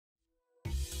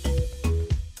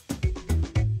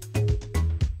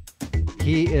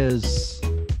He is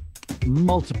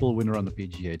multiple winner on the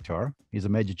PGA Tour. He's a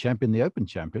major champion, the Open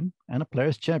champion, and a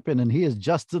Players champion. And he is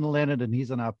Justin Leonard, and he's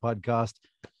on our podcast.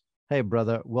 Hey,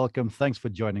 brother, welcome. Thanks for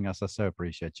joining us. I so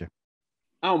appreciate you.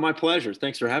 Oh, my pleasure.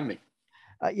 Thanks for having me.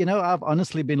 I've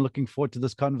honestly been looking forward to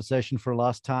this conversation for a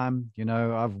last time.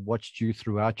 I've watched you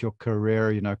throughout your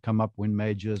career, come up, win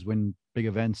majors, win big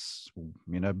events,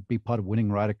 be part of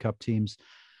winning Ryder Cup teams.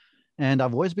 And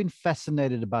I've always been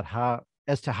fascinated about how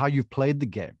you've played the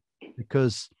game,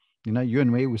 because, you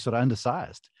and me, we're sort of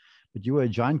undersized, but you were a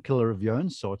giant killer of your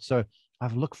own sort. So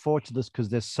I've looked forward to this because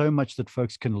there's so much that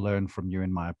folks can learn from you,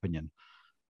 in my opinion.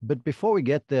 But before we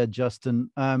get there, Justin,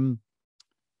 I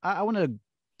want to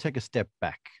take a step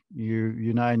back. You're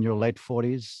now in your late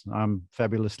 40s. I'm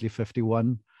fabulously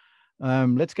 51.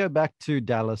 Let's go back to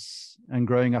Dallas and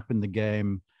growing up in the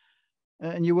game.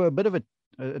 And you were a bit of a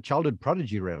childhood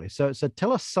prodigy, really. So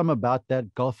tell us some about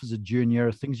that, golf as a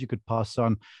junior, things you could pass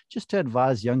on, just to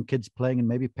advise young kids playing and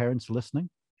maybe parents listening.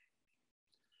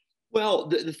 Well,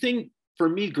 the thing for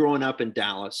me growing up in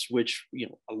Dallas, which,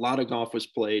 a lot of golf was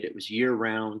played, it was year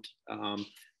round.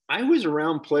 I was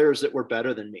around players that were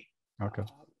better than me. Okay.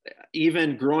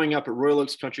 Even growing up at Royal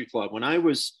Oaks Country Club, when I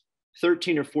was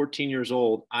 13 or 14 years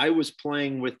old, I was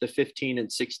playing with the 15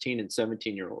 and 16 and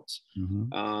 17-year-olds.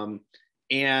 Mm-hmm.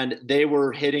 And they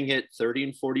were hitting it 30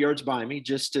 and 40 yards by me,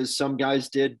 just as some guys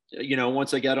did,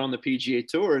 once I got on the PGA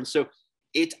Tour. And so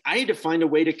I had to find a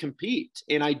way to compete.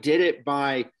 And I did it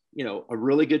by, a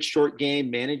really good short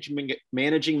game,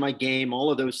 managing my game,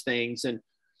 all of those things. And,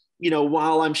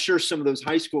 while I'm sure some of those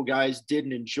high school guys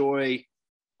didn't enjoy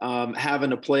having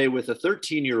to play with a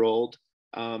 13-year-old,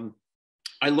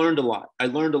 I learned a lot. I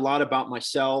learned a lot about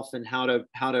myself and how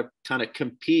to kind of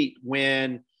compete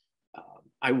when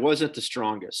I wasn't the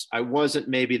strongest. I wasn't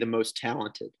maybe the most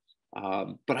talented,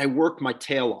 but I worked my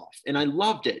tail off and I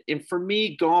loved it. And for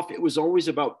me, golf, it was always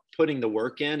about putting the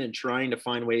work in and trying to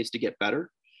find ways to get better.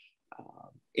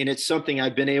 And it's something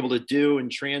I've been able to do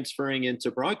and transferring into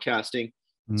broadcasting,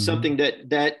 mm-hmm. something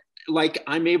that like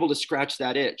I'm able to scratch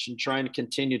that itch and trying to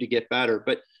continue to get better.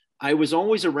 But I was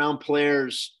always around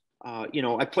players.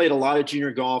 I played a lot of junior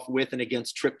golf with and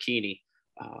against Trip Keeney,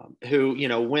 who,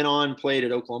 went on, played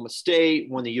at Oklahoma State,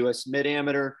 won the U.S.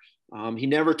 Mid-Amateur. He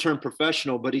never turned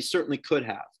professional, but he certainly could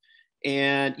have.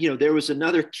 And, there was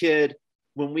another kid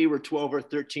when we were 12 or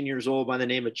 13 years old by the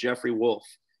name of Jeffrey Wolf,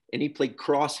 and he played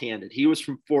cross-handed. He was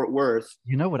from Fort Worth.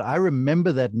 You know what? I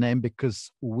remember that name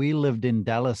because we lived in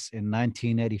Dallas in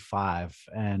 1985,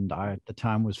 and I, at the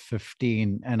time, was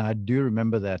 15, and I do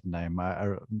remember that name.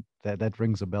 That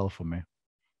rings a bell for me.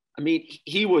 I mean,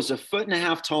 he was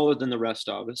 1.5 feet taller than the rest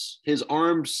of us. His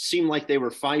arms seemed like they were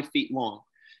 5 feet long,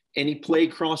 and he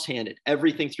played cross-handed,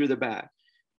 everything through the bag.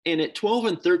 And at 12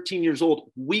 and 13 years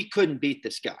old, we couldn't beat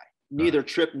this guy, neither right.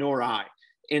 Trip nor I.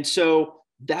 And so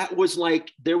that was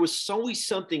like, there was always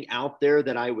something out there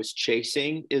that I was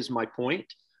chasing, is my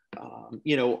point.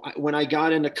 When I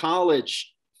got into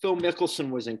college, Phil Mickelson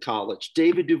was in college.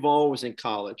 David Duval was in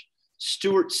college.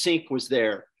 Stuart Sink was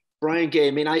there. Brian Gay.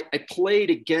 I mean, I played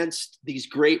against these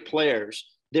great players.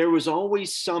 There was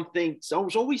always something. So there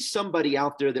was always somebody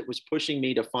out there that was pushing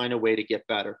me to find a way to get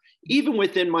better. Even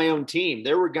within my own team,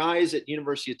 there were guys at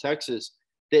University of Texas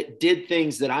that did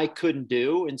things that I couldn't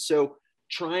do. And so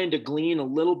trying to glean a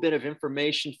little bit of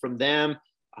information from them,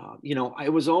 I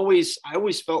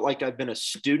always felt like I've been a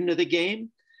student of the game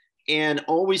and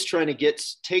always trying to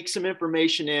take some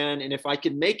information in. And if I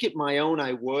could make it my own,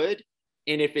 I would.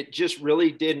 And if it just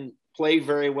really didn't play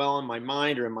very well in my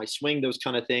mind or in my swing, those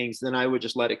kind of things, then I would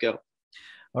just let it go.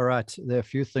 All right. There are a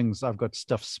few things. I've got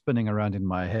stuff spinning around in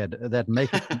my head that make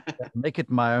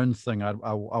it my own thing. I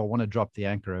want to drop the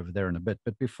anchor over there in a bit.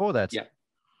 But before that, yeah.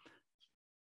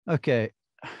 Okay.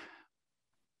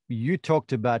 You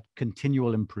talked about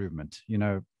continual improvement,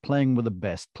 playing with the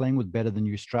best, playing with better than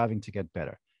you, striving to get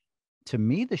better. To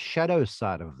me, the shadow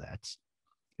side of that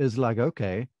is like,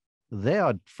 okay, there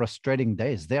are frustrating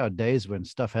days. There are days when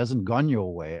stuff hasn't gone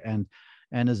your way. And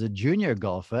as a junior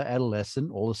golfer,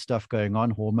 adolescent, all the stuff going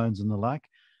on, hormones and the like,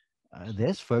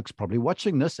 there's folks probably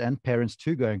watching this and parents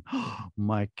too going, oh,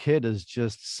 my kid is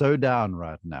just so down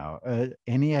right now.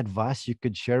 Any advice you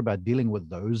could share about dealing with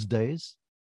those days?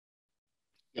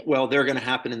 Well, they're going to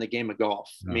happen in the game of golf.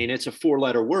 No. I mean, it's a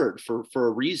 4-letter word for a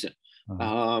reason.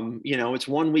 Uh-huh. It's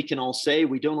one we can all say.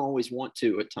 We don't always want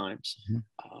to at times. Mm-hmm.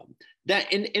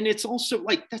 And it's also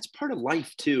like, that's part of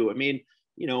life too. I mean,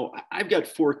 I've got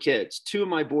 4 kids. 2 of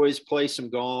my boys play some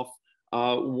golf.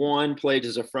 One played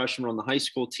as a freshman on the high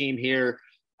school team here.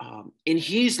 And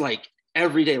he's like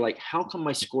every day, like, how come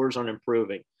my scores aren't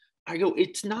improving? I go,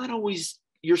 it's not always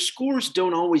your scores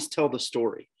don't always tell the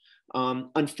story.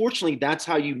 Unfortunately, that's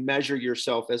how you measure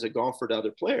yourself as a golfer to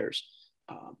other players.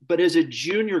 But as a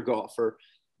junior golfer,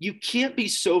 you can't be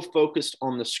so focused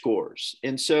on the scores.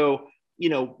 And so,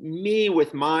 me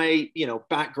with my,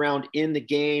 background in the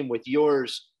game with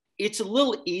yours, it's a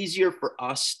little easier for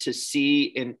us to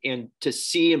see and to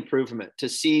see improvement, to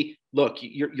see, look,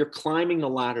 you're climbing the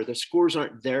ladder. The scores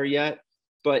aren't there yet,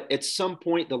 but at some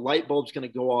point the light bulb's going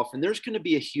to go off and there's going to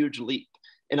be a huge leap.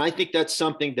 And I think that's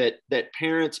something that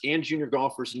parents and junior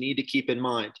golfers need to keep in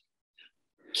mind.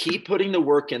 Keep putting the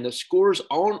work in. The scores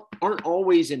aren't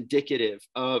always indicative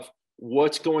of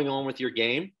what's going on with your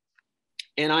game.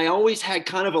 And I always had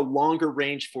kind of a longer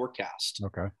range forecast.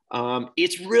 Okay.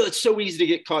 It's so easy to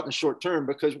get caught in the short term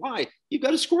because why? You've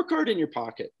got a scorecard in your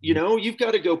pocket. You've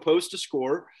got to go post a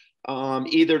score,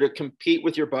 either to compete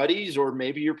with your buddies or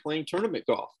maybe you're playing tournament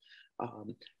golf.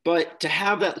 But to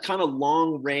have that kind of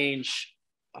long range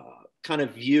kind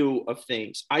of view of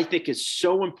things, I think is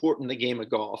so important in the game of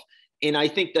golf. And I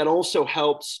think that also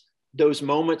helps those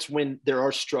moments when there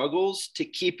are struggles to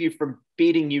keep you from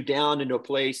beating you down into a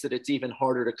place that it's even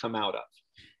harder to come out of.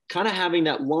 Kind of having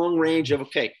that long range of,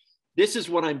 okay, this is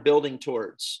what I'm building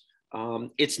towards.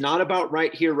 It's not about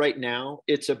right here, right now.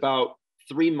 It's about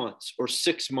 3 months or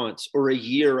 6 months or a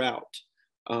year out.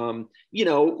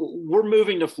 We're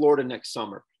moving to Florida next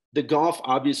summer. The golf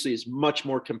obviously is much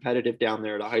more competitive down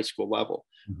there at a high school level.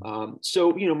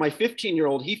 So, my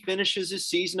 15-year-old, he finishes his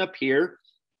season up here,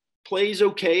 plays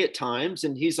okay at times.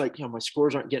 And he's like, my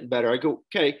scores aren't getting better. I go,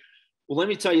 okay, well, let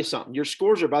me tell you something. Your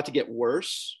scores are about to get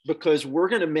worse because we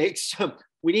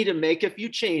need to make a few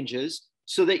changes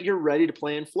so that you're ready to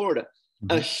play in Florida.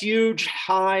 A huge,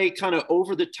 high, kind of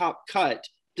over the top cut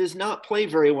does not play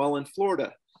very well in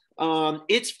Florida.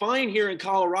 It's fine here in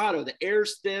Colorado. The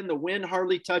air's thin. The wind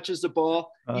hardly touches the ball.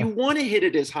 You want to hit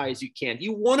it as high as you can.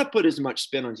 You want to put as much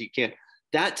spin on as you can.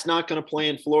 That's not going to play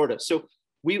in Florida. So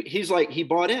he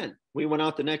bought in. We went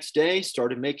out the next day,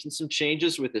 started making some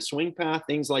changes with the swing path,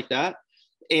 things like that.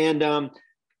 And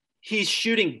he's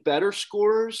shooting better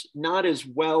scores, not as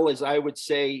well as I would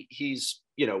say he's,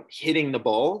 hitting the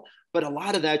ball. But a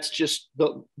lot of that's just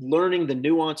learning the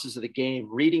nuances of the game,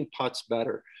 reading putts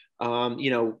better,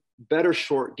 better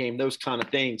short game, those kind of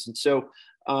things. And so,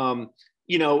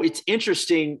 it's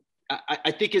interesting.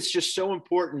 I think it's just so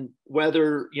important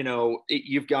whether,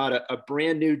 you've got a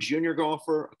brand new junior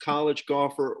golfer, a college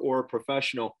golfer, or a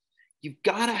professional. You've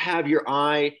got to have your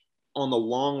eye on the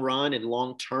long run and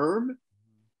long term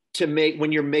to make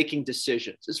when you're making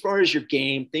decisions as far as your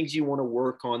game, things you want to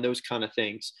work on, those kind of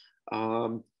things.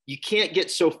 You can't get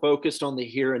so focused on the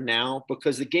here and now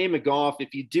because the game of golf,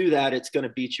 if you do that, it's going to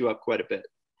beat you up quite a bit.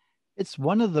 It's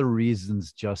one of the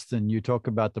reasons, Justin, you talk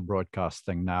about the broadcast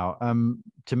thing now.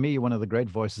 To me, one of the great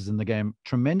voices in the game,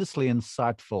 tremendously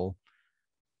insightful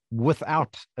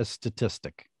without a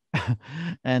statistic.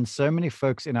 And so many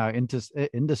folks in our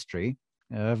industry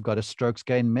have got a strokes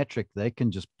gain metric. They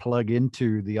can just plug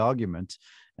into the argument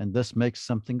and this makes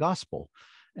something gospel.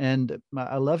 And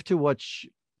I love to watch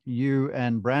you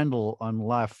and Brandel on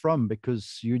Live From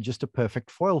because you're just a perfect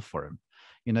foil for him.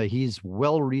 He's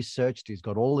well researched. He's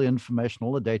got all the information,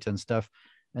 all the data and stuff.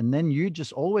 And then you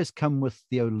just always come with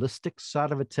the holistic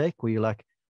side of a take where you're like,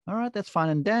 all right, that's fine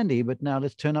and dandy, but now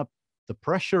let's turn up the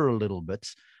pressure a little bit.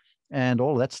 And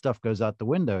all that stuff goes out the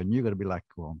window. And you've got to be like,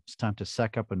 well, it's time to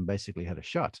sack up and basically hit a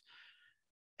shot.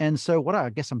 And so what I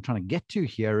guess I'm trying to get to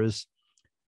here is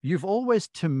you've always,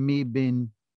 to me, been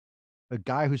a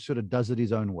guy who sort of does it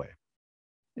his own way,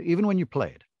 even when you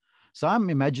played. So I'm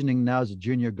imagining now as a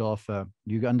junior golfer,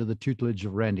 you're under the tutelage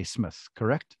of Randy Smith,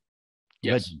 correct?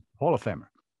 Yes. Legend, Hall of Famer.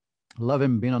 Love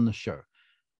him, been on the show.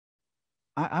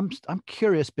 I'm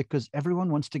curious because everyone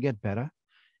wants to get better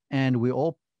and we're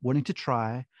all wanting to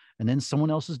try. And then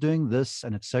someone else is doing this.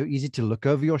 And it's so easy to look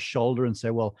over your shoulder and say,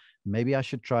 well, maybe I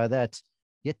should try that.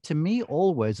 Yet to me,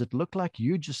 always, it looked like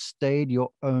you just stayed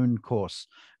your own course.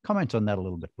 Comment on that a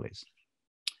little bit, please.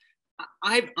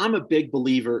 I'm a big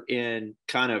believer in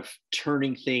kind of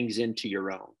turning things into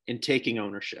your own and taking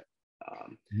ownership.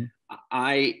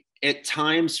 I at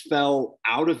times fell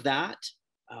out of that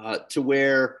to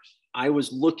where I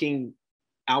was looking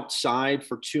outside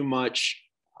for too much,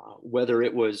 whether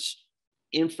it was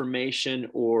information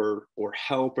or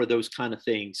help or those kind of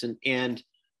things. And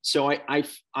so I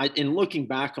in looking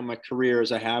back on my career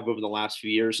as I have over the last few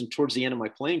years and towards the end of my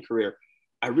playing career,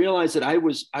 I realized that I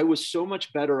was so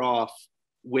much better off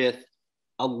with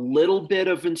a little bit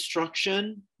of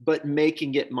instruction, but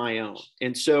making it my own.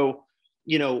 And so,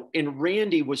 and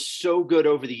Randy was so good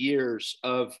over the years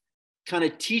of kind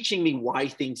of teaching me why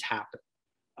things happen.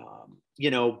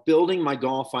 building my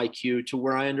golf IQ to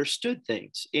where I understood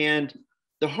things. And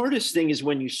the hardest thing is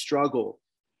when you struggle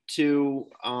to,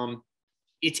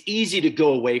 it's easy to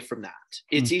go away from that.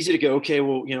 It's easy to go, okay,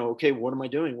 well, okay, what am I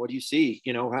doing? What do you see?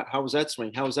 How was that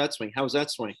swing? How was that swing? How was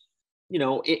that swing?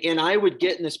 And I would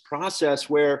get in this process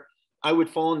where I would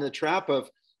fall in the trap of,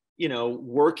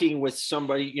 working with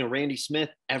somebody, Randy Smith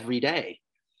every day.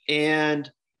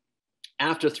 And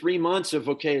after 3 months of,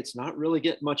 okay, it's not really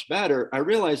getting much better, I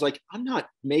realized like, I'm not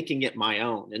making it my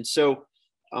own. And so,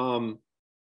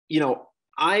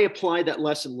 I applied that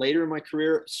lesson later in my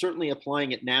career, certainly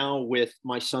applying it now with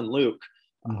my son, Luke.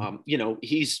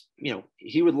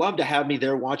 He would love to have me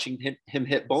there watching him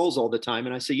hit balls all the time.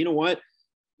 And I say, you know what?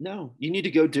 No, you need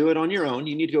to go do it on your own.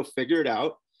 You need to go figure it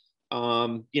out.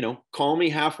 Call me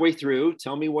halfway through,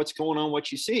 tell me what's going on,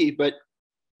 what you see, but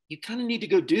you kind of need to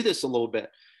go do this a little bit,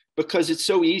 because it's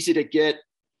so easy to get,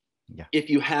 if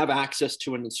you have access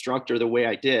to an instructor the way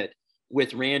I did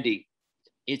with Randy,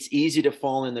 it's easy to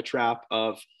fall in the trap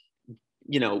of,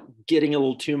 getting a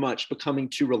little too much, becoming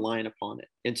too reliant upon it.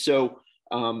 And so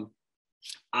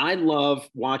I love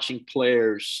watching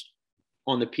players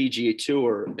on the PGA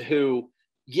Tour who,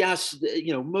 yes,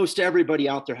 most everybody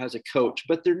out there has a coach,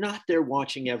 but they're not there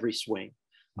watching every swing.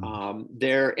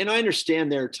 And I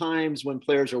understand there are times when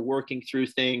players are working through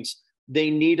things, they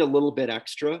need a little bit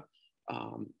extra.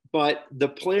 But the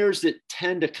players that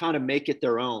tend to kind of make it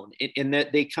their own, in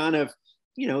that they kind of,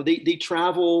 they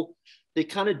travel, they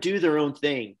kind of do their own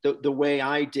thing the way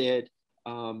I did.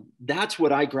 That's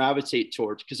what I gravitate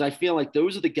towards, because I feel like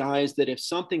those are the guys that if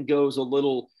something goes a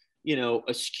little,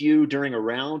 askew during a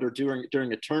round or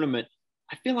during a tournament,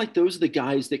 I feel like those are the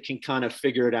guys that can kind of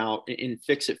figure it out and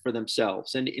fix it for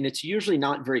themselves. And it's usually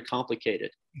not very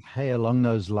complicated. Hey, along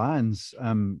those lines,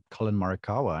 Colin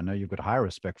Morikawa, I know you've got high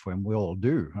respect for him. We all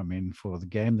do. I mean, for the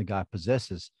game the guy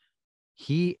possesses,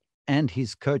 he and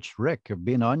his coach, Rick, have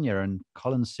been on here, and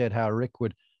Colin said how Rick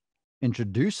would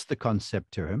introduce the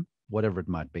concept to him, whatever it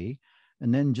might be,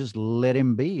 and then just let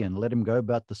him be and let him go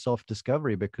about the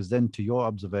self-discovery, because then, to your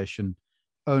observation,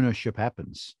 ownership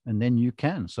happens. And then you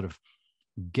can sort of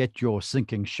get your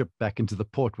sinking ship back into the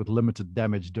port with limited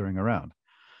damage during a round.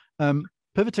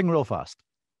 Pivoting real fast.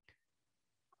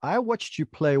 I watched you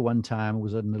play one time. It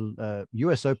was in the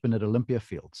US Open at Olympia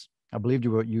Fields. I believe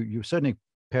you certainly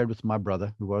paired with my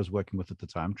brother, who I was working with at the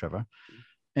time, Trevor.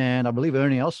 And I believe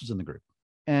Ernie else was in the group.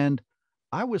 And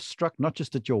I was struck not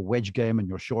just at your wedge game and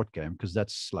your short game, because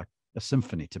that's like a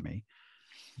symphony to me,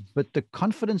 but the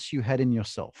confidence you had in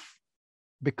yourself,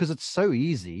 because it's so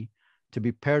easy to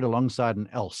be paired alongside an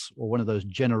else or one of those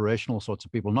generational sorts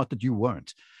of people, not that you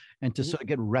weren't, and to sort of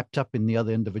get wrapped up in the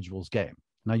other individual's game.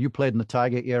 Now, you played in the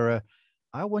Tiger era.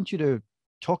 I want you to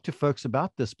talk to folks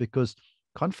about this, because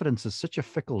confidence is such a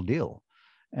fickle deal.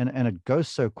 And it goes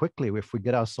so quickly if we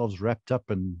get ourselves wrapped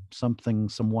up in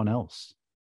someone else.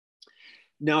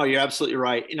 No, you're absolutely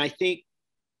right. And I think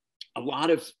one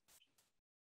of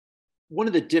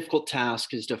the difficult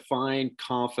tasks is to find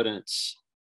confidence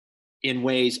in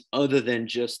ways other than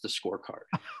just the scorecard.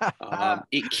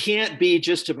 It can't be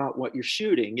just about what you're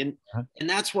shooting. And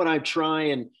that's what I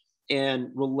try and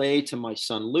relay to my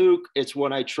son, Luke. It's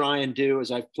what I try and do as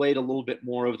I've played a little bit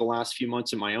more over the last few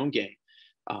months in my own game.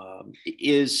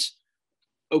 Is,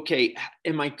 okay,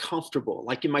 am I comfortable?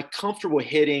 Like, am I comfortable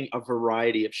hitting a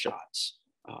variety of shots?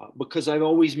 Because I've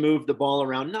always moved the ball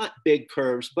around, not big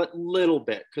curves, but little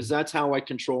bit, because that's how I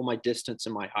control my distance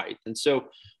and my height. And so,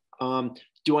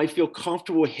 do I feel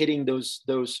comfortable hitting those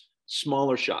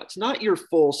smaller shots? Not your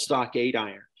full stock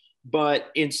 8-iron, but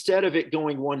instead of it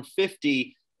going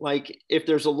 150, like if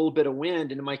there's a little bit of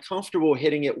wind, and am I comfortable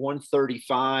hitting it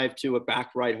 135 to a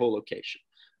back right hole location?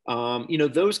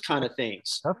 Those kind of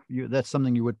things. That's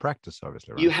something you would practice,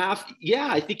 obviously, right?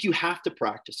 I think you have to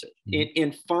practice it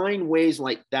and find ways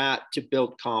like that to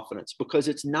build confidence, because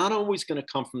it's not always going to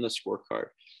come from the scorecard.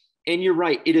 And you're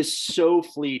right, it is so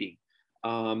fleeting.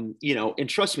 And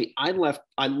trust me, I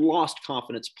lost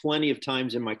confidence plenty of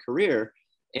times in my career.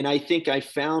 And I think I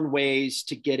found ways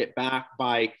to get it back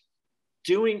by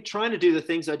trying to do the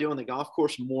things I do on the golf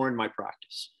course more in my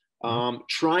practice.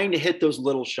 Trying to hit those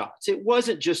little shots. It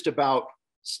wasn't just about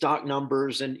stock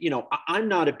numbers. And, I'm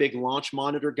not a big launch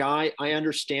monitor guy. I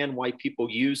understand why people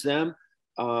use them.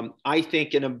 I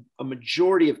think in a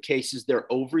majority of cases, they're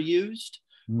overused.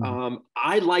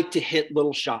 I like to hit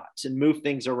little shots and move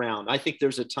things around. I think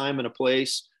there's a time and a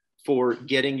place for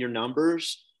getting your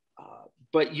numbers,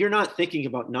 but you're not thinking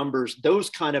about numbers, those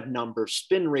kind of numbers,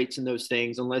 spin rates and those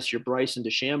things, unless you're Bryson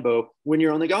DeChambeau when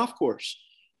you're on the golf course.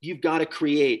 You've got to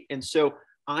create. And so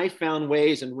I found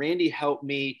ways, and Randy helped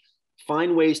me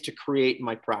find ways to create in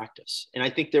my practice. And I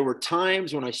think there were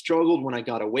times when I struggled, when I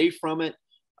got away from it.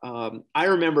 I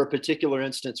remember a particular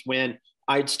instance when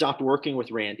I'd stopped working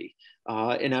with Randy,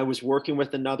 and I was working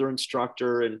with another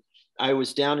instructor, and I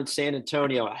was down in San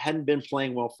Antonio. I hadn't been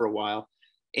playing well for a while,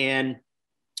 and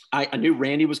I knew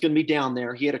Randy was going to be down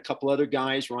there. He had a couple other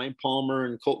guys, Ryan Palmer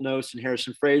and Colton Oast and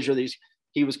Harrison Frazier.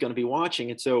 He was going to be watching.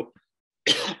 And so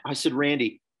I said,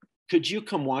 Randy, could you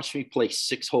come watch me play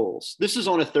 6 holes? This is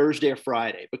on a Thursday or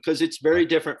Friday, because it's very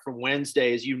different from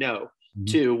Wednesday, as you know,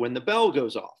 too, when the bell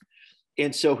goes off.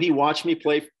 And so he watched me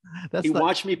play.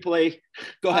 Watched me play.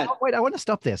 Go ahead. Wait, I want to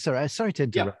stop there. Sorry to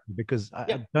interrupt you, because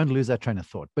I don't lose that train of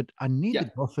thought. But I need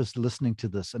the golfers listening to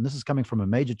this, and this is coming from a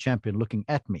major champion looking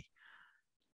at me.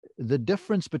 The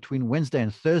difference between Wednesday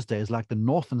and Thursday is like the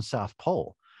North and South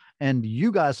Pole. And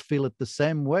you guys feel it the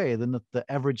same way than the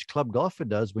average club golfer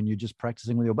does when you're just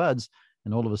practicing with your buds,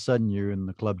 and all of a sudden you're in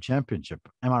the club championship.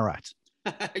 Am I right?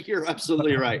 You're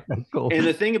absolutely right. Cool. And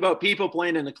the thing about people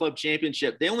playing in the club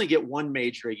championship, they only get 1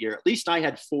 major a year. At least I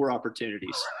had 4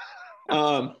 opportunities.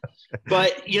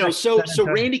 But so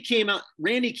Randy came out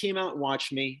and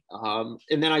watched me.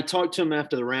 And then I talked to him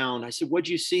after the round. I said, "What'd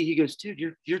you see?" He goes,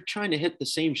 "Dude, you're trying to hit the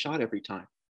same shot every time."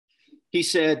 He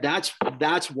said,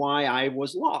 that's why I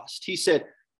was lost. He said,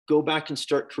 "Go back and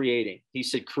start creating." He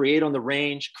said, "Create on the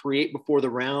range, create before the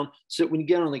round, so that when you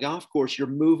get on the golf course, you're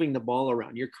moving the ball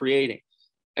around, you're creating."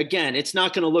 Again, it's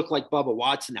not going to look like Bubba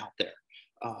Watson out there.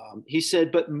 He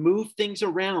said, "But move things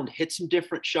around, hit some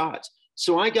different shots."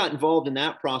 So I got involved in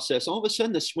that process. All of a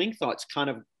sudden, the swing thoughts kind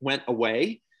of went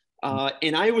away.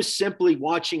 And I was simply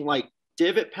watching like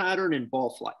divot pattern and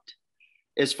ball flight,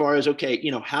 as far as, okay,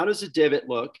 how does a divot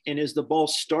look? And is the ball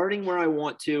starting where I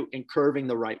want to and curving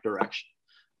the right direction?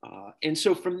 And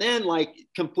so from then, like,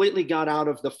 completely got out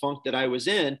of the funk that I was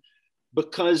in,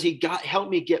 because he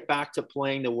helped me get back to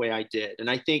playing the way I did. And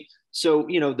I think, so,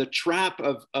 the trap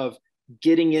of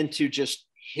getting into just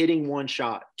hitting one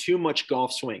shot, too much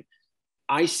golf swing,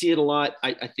 I see it a lot.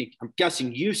 I'm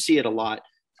guessing you see it a lot.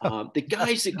 The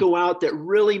guys that go out that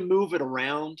really move it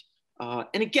around,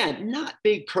 and again, not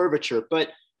big curvature, but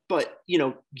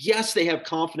yes, they have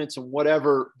confidence in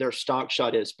whatever their stock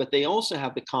shot is, but they also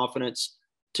have the confidence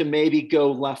to maybe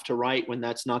go left to right when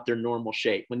that's not their normal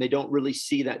shape, when they don't really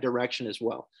see that direction as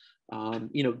well.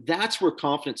 That's where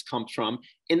confidence comes from.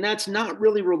 And that's not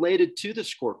really related to the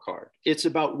scorecard. It's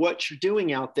about what you're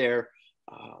doing out there.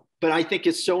 But I think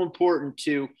it's so important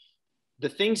to the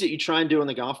things that you try and do on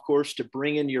the golf course to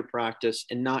bring into your practice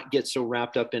and not get so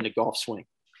wrapped up into golf swing.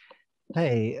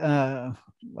 Hey,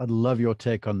 I'd love your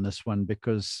take on this one,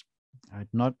 because I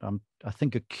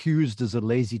think accused is a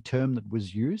lazy term that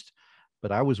was used,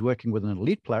 but I was working with an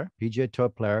elite player, PGA Tour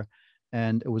player,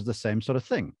 and it was the same sort of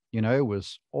thing. It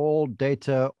was all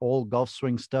data, all golf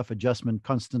swing stuff, adjustment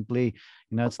constantly.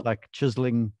 It's like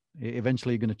chiseling.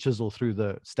 Eventually, you're going to chisel through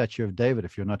the statue of David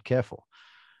if you're not careful.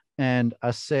 And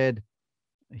I said,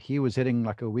 he was hitting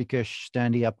like a weakish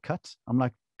standy up cut.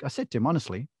 I said to him,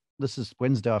 honestly, this is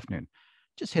Wednesday afternoon,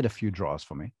 just hit a few draws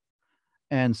for me.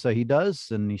 And so he does,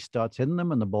 and he starts hitting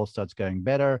them, and the ball starts going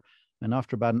better. And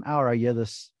after about an hour, I hear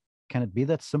this, "Can it be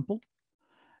that simple?"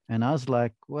 And I was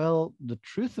like, well, the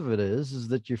truth of it is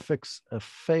that you fix a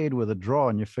fade with a draw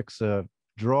and you fix a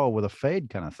draw with a fade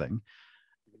kind of thing.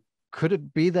 Could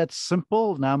it be that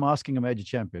simple? Now I'm asking a major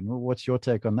champion. Well, what's your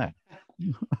take on that?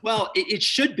 Well, it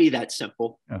should be that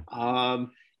simple. Yeah.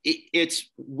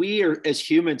 We as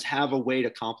humans have a way to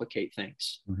complicate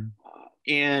things. Mm-hmm.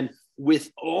 And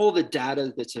with all the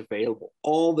data that's available,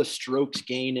 all the strokes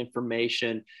gain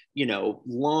information,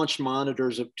 launch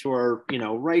monitors up to our,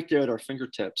 right there at our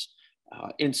fingertips,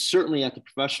 and certainly at the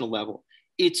professional level,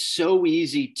 it's so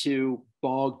easy to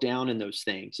bog down in those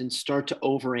things and start to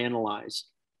overanalyze,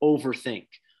 overthink.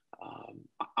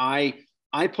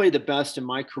 I played the best in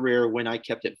my career when I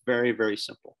kept it very, very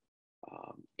simple.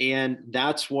 And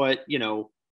that's what,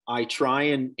 I try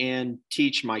and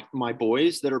teach my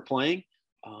boys that are playing,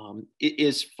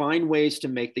 is find ways to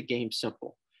make the game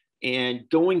simple. And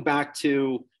going back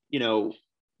to,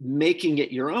 making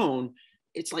it your own,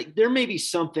 it's like, there may be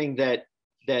something that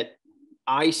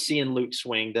I see in Luke's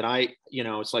swing that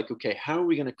it's like, okay, how are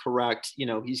we going to correct,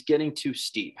 he's getting too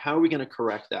steep. How are we going to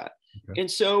correct that? Okay.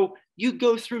 And so you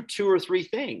go through 2 or 3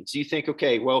 things. You think,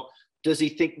 okay, well, can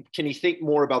he think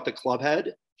more about the club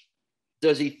head?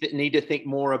 Does he need to think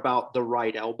more about the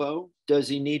right elbow? Does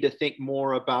he need to think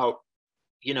more about,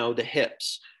 the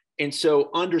hips? And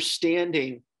so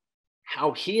understanding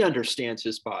how he understands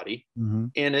his body. Mm-hmm.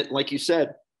 And it, like you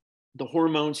said, the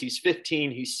hormones, he's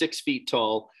 15, he's 6 feet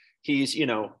tall. He's,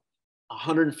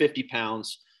 150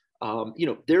 pounds.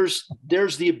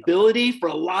 There's the ability for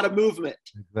a lot of movement,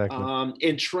 Exactly.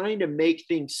 and trying to make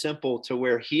things simple to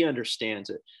where he understands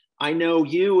it. I know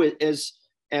you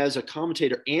as a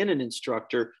commentator and an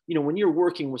instructor, when you're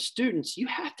working with students, you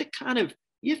have to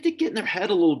get in their head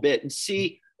a little bit and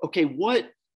see, okay,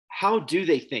 how do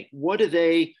they think? What do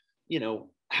they,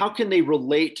 how can they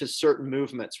relate to certain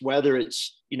movements, whether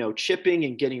it's, chipping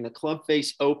and getting the club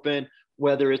face open,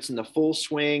 whether it's in the full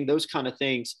swing, those kind of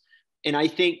things. And I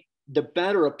think the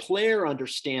better a player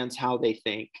understands how they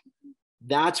think,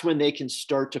 that's when they can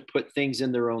start to put things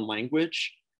in their own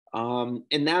language.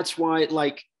 And that's why,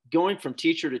 like, going from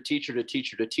teacher to teacher to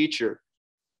teacher to teacher,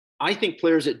 I think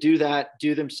players that do that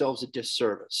do themselves a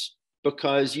disservice,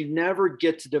 because you never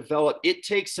get to develop. It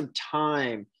takes some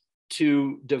time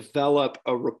to develop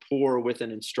a rapport with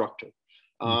an instructor,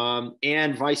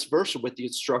 and vice versa with the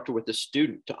instructor, with the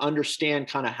student, to understand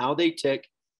kind of how they tick,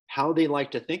 how they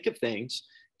like to think of things.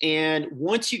 And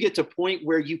once you get to a point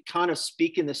where you kind of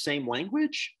speak in the same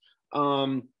language,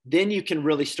 then you can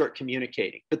really start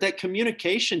communicating. But that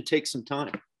communication takes some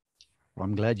time. Well,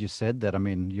 I'm glad you said that. I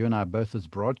mean, you and I both as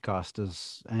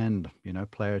broadcasters and,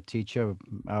 player, teacher,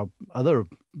 our other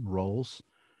roles,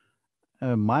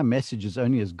 my message is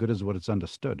only as good as what it's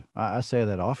understood. I say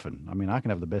that often. I mean, I can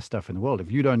have the best stuff in the world.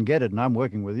 If you don't get it and I'm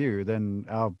working with you, then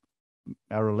our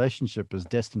relationship is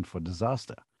destined for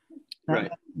disaster.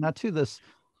 Right. Now to this,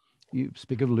 you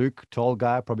speak of Luke, tall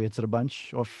guy, probably hits it a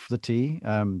bunch off the tee.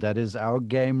 That is our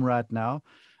game right now.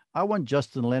 I want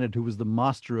Justin Leonard, who was the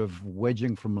master of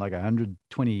wedging from like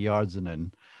 120 yards and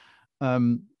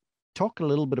in. Talk a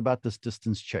little bit about this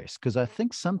distance chase, because I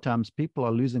think sometimes people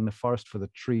are losing the forest for the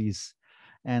trees.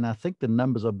 And I think the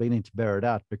numbers are beginning to bear it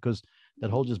out, because that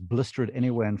whole just blister it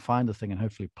anywhere and find the thing and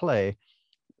hopefully play.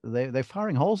 They're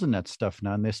firing holes in that stuff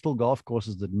now, and there's still golf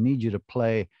courses that need you to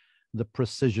play the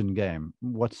precision game.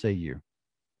 What say you?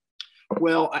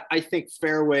 Well, I think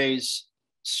fairways,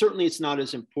 certainly it's not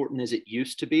as important as it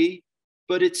used to be,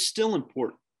 but it's still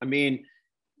important. I mean,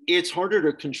 it's harder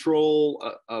to control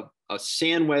a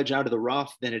sand wedge out of the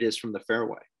rough than it is from the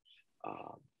fairway.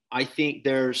 I think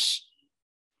there's,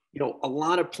 a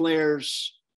lot of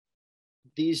players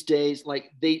these days,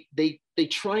 like they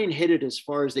try and hit it as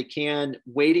far as they can,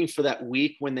 waiting for that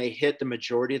week when they hit the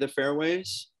majority of the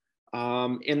fairways.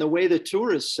 And the way the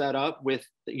tour is set up with,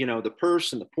 the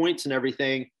purse and the points and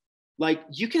everything, like,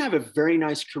 you can have a very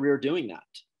nice career doing that.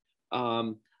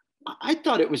 I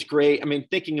thought it was great. I mean,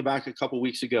 thinking back a couple of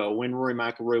weeks ago when Rory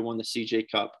McIlroy won the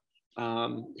CJ Cup,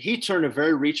 he turned a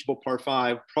very reachable par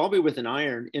 5, probably with an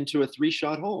iron, into a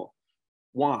 3-shot hole.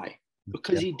 Why?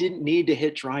 Because he didn't need to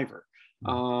hit driver.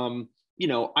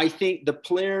 I think the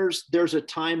players, there's a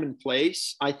time and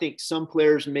place. I think some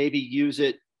players maybe use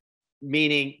it,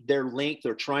 meaning their length,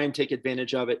 or try and take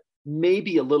advantage of it,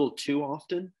 maybe a little too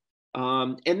often.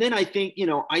 And then I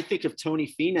think of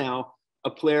Tony Finau, a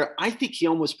player, I think he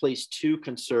almost plays too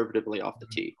conservatively off the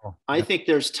tee. I think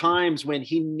there's times when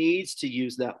he needs to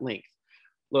use that length.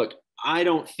 Look, I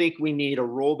don't think we need a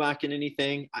rollback in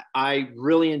anything. I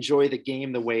really enjoy the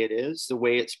game the way it is, the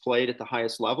way it's played at the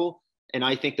highest level. And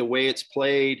I think the way it's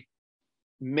played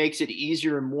makes it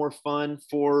easier and more fun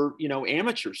for,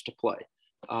 amateurs to play.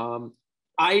 I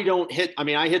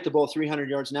hit the ball 300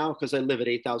 yards now because I live at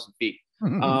 8,000 feet.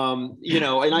 And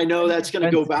I know that's going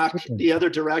to go back the other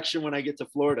direction when I get to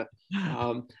Florida.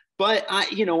 But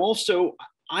also,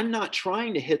 I'm not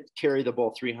trying to carry the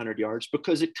ball 300 yards,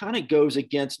 because it kind of goes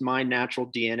against my natural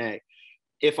DNA.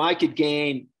 If I could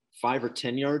gain 5 or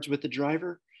 10 yards with the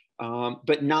driver,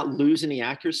 but not lose any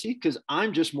accuracy, because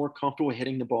I'm just more comfortable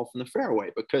hitting the ball from the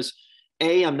fairway, because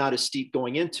I'm not as steep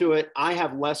going into it. I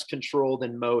have less control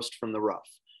than most from the rough.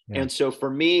 Yeah. And so for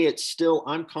me, it's still,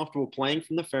 I'm comfortable playing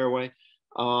from the fairway,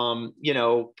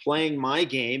 playing my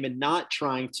game and not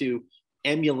trying to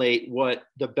emulate what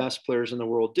the best players in the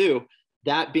world do.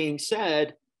 That being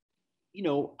said,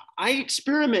 I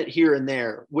experiment here and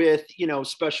there with,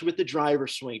 especially with the driver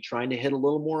swing, trying to hit a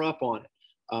little more up on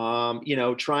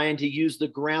it, trying to use the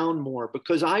ground more,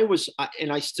 because I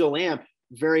still am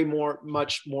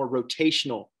much more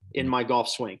rotational in my golf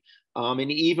swing.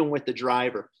 And even with the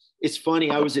driver, it's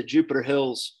funny. I was at Jupiter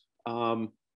Hills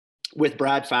with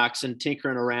Brad Fax and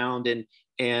tinkering around,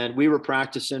 and we were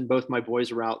practicing. Both my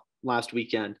boys were out last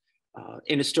weekend,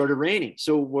 and it started raining.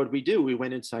 So what did we do? We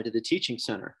went inside to the teaching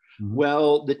center. Mm-hmm.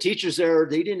 Well, the teachers there,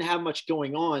 they didn't have much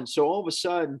going on. So all of a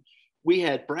sudden we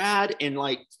had Brad and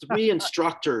like 3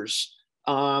 instructors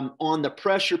on the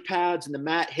pressure pads and the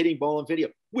mat hitting ball and video,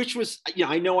 which was,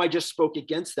 I know I just spoke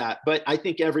against that, but I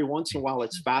think every once in a while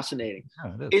it's fascinating.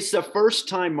 Yeah, it's the first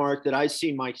time, Mark, that I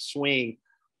see my swing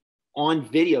on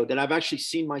video that I've actually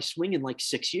seen my swing in like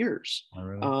 6 years. Oh,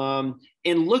 really?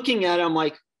 And looking at it, I'm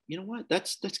like, you know what,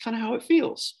 that's kind of how it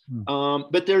feels.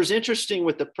 But there's interesting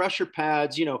with the pressure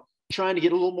pads, you know, trying to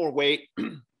get a little more weight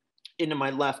into my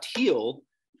left heel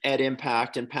at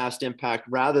impact and past impact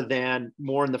rather than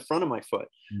more in the front of my foot.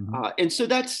 And so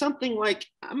that's something like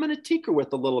I'm going to tinker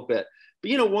with a little bit.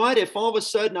 But you know what? If all of a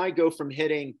sudden I go from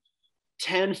hitting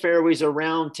 10 fairways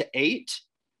around to 8,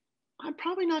 I'm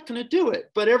probably not going to do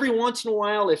it. But every once in a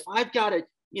while, if I've got a,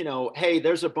 you know, hey,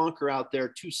 there's a bunker out there,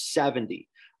 270,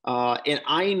 and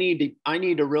I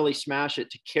need to really smash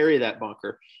it to carry that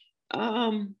bunker.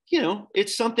 You know,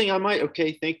 it's something I might,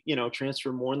 think, you know,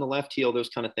 transfer more in the left heel, those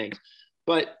kind of things.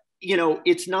 But, you know,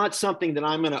 it's not something that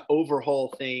I'm going to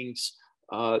overhaul things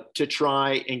to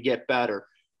try and get better.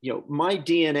 You know, my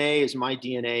DNA is my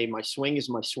DNA. My swing is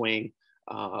my swing.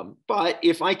 But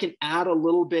if I can add a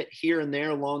little bit here and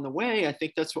there along the way, I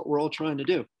think that's what we're all trying to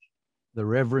do. The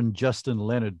Reverend Justin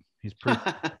Leonard. He's pretty.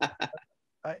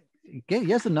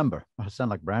 Here's the number. I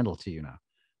sound like Brandel to you now.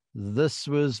 This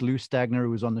was Lou Stagner, who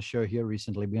was on the show here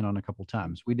recently, been on a couple of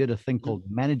times. We did a thing called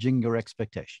Managing Your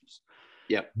Expectations.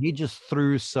 Yeah. He just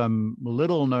threw some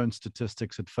little known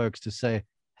statistics at folks to say,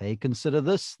 hey, consider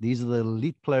this. These are the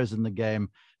elite players in the game.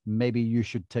 Maybe you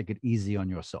should take it easy on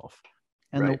yourself.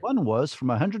 And the one was from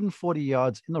 140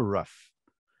 yards in the rough.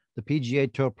 The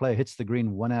PGA Tour player hits the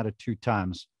green 1 out of 2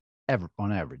 times ever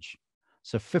on average.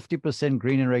 So 50%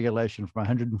 green in regulation from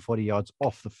 140 yards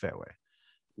off the fairway.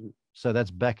 So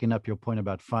that's backing up your point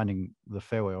about finding the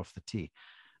fairway off the tee.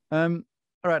 All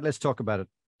right, let's talk about it.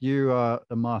 You are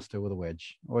a master with a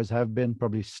wedge. Always have been,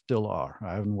 probably still are.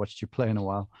 I haven't watched you play in a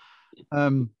while.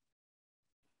 And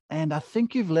I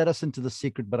think you've led us into the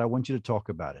secret, but I want you to talk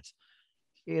about it.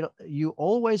 You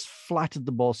always flatted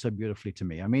the ball so beautifully to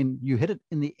me. I mean, you hit it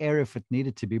in the air if it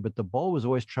needed to be, but the ball was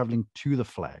always traveling to the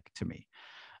flag to me.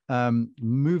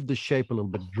 Moved the shape a little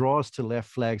bit, draws to left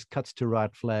flags, cuts to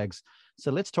right flags.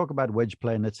 So let's talk about wedge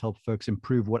play and let's help folks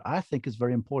improve what I think is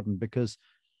very important, because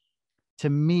to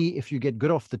me, if you get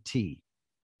good off the tee,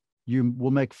 you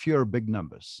will make fewer big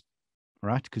numbers,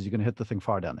 right? Because you're going to hit the thing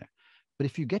far down there. But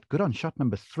if you get good on shot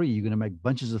number 3, you're going to make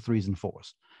bunches of 3s and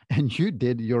 4s. And you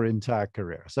did your entire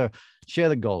career. So share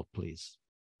the gold, please.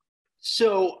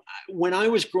 So when I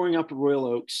was growing up at Royal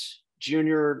Oaks,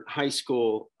 junior high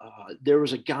school, there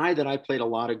was a guy that I played a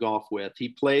lot of golf with. He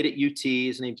played at UT.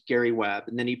 His name's Gary Webb.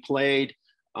 And then he played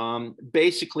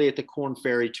basically at the Korn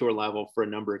Ferry Tour level for a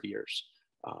number of years.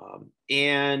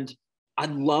 And I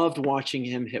loved watching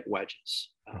him hit wedges.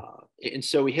 And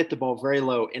so he hit the ball very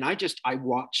low. And I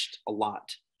watched a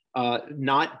lot.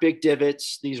 Not big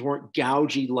divots. These weren't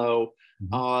gougy low.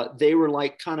 They were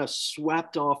like kind of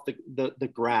swept off the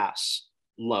grass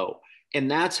low. And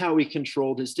that's how he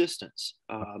controlled his distance.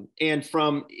 And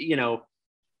from, you know,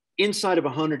 inside of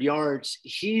 100 yards,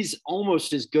 he's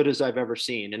almost as good as I've ever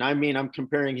seen. And I mean, I'm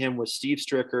comparing him with Steve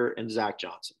Stricker and Zach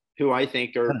Johnson, who I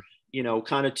think are, you know,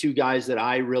 kind of 2 guys that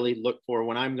I really look for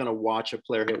when I'm going to watch a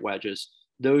player hit wedges.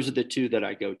 Those are the 2 that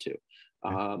I go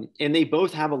to. And they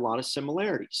both have a lot of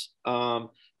similarities.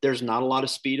 There's not a lot of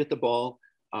speed at the ball.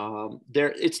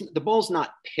 The ball's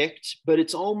not picked, but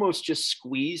it's almost just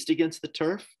squeezed against the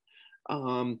turf.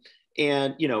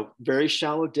 And, you know, very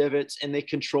shallow divots, and they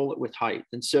control it with height.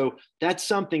 And so that's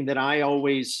something that I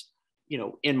always, you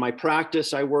know, in my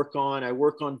practice, I work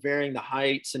on varying the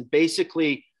heights, and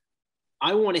basically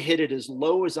I want to hit it as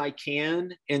low as I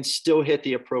can and still hit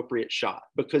the appropriate shot,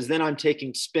 because then I'm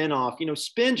taking spin off. You know,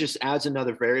 spin just adds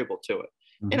another variable to it.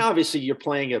 And obviously you're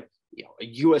playing a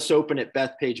US Open at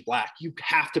Bethpage Black. You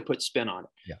have to put spin on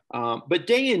it. But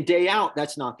day in, day out,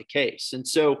 that's not the case. And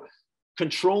so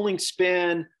controlling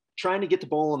spin, trying to get the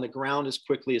ball on the ground as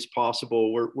quickly as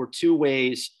possible were 2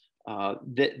 ways or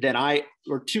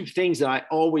 2 things that I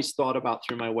always thought about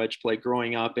through my wedge play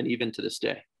growing up and even to this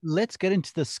day. Let's get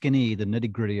into the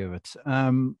nitty gritty of it.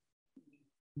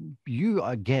 You,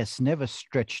 I guess, never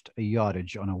stretched a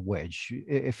yardage on a wedge.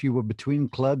 If you were between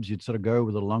clubs, you'd sort of go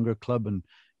with a longer club and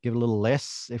give a little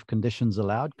less if conditions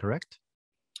allowed, correct?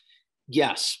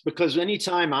 Yes, because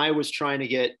anytime I was trying to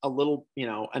get a little, you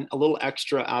know, a little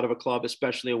extra out of a club,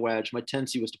 especially a wedge, my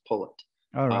tendency was to pull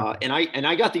it. All right. And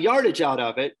I got the yardage out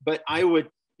of it, but I would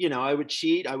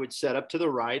cheat. I would set up to the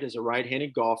right as a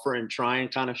right-handed golfer and try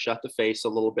and kind of shut the face a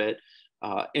little bit.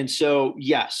 And so,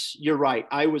 yes, you're right.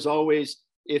 I was always,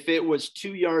 if it was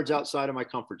 2 yards outside of my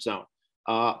comfort zone,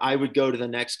 I would go to the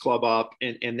next club up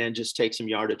and then just take some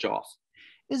yardage off.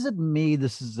 Is it me?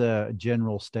 This is a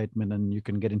general statement, and you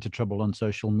can get into trouble on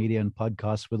social media and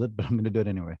podcasts with it, but I'm going to do it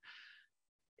anyway.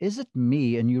 is it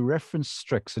me? And you reference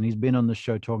Strix, and he's been on the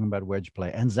show talking about wedge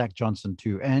play, and Zach Johnson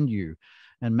too, and you.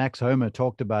 And Max Homer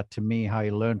talked about to me how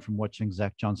he learned from watching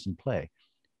Zach Johnson play.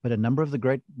 But a number of the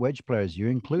great wedge players, you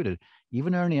included,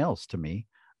 even Ernie Els to me,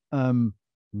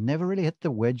 never really hit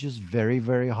the wedges very,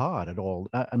 very hard at all,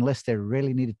 unless they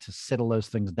really needed to settle those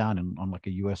things down on like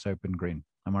a US Open green.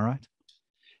 Am I right?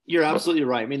 You're absolutely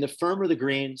right. I mean, the firmer the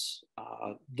greens,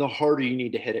 the harder you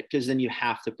need to hit it, because then you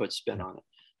have to put spin on it.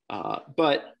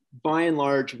 But by and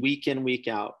large, week in, week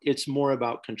out, it's more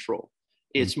about control.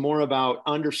 It's more about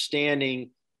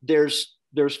understanding there's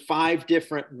 5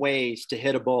 different ways to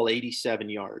hit a ball 87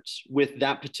 yards with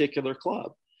that particular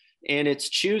club. And it's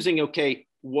choosing, okay,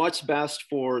 what's best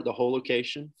for the hole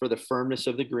location, for the firmness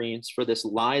of the greens, for this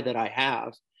lie that I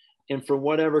have, and for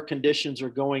whatever conditions are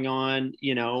going on,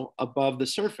 above the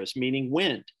surface, meaning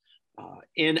wind,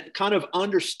 and kind of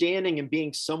understanding and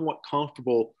being somewhat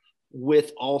comfortable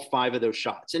with all 5 of those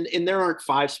shots. And there aren't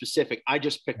 5 specific. I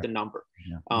just picked a number,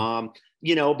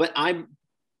 but I'm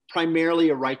primarily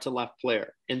a right to left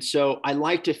player. And so I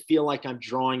like to feel like I'm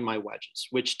drawing my wedges,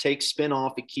 which takes spin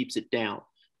off. It keeps it down.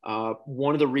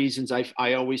 One of the reasons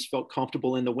I always felt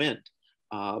comfortable in the wind,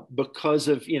 because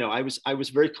of, I was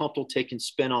very comfortable taking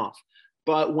spin off.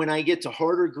 But when I get to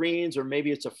harder greens, or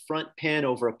maybe it's a front pin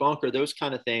over a bunker, those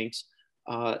kind of things,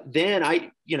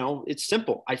 then it's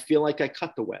simple. I feel like I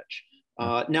cut the wedge.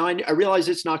 Now I realize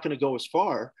it's not going to go as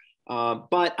far,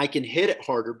 but I can hit it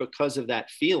harder because of that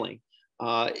feeling.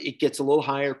 It gets a little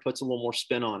higher, puts a little more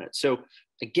spin on it. So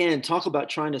again, talk about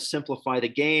trying to simplify the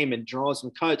game and draws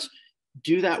and cuts.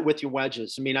 Do that with your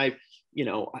wedges. I mean, I've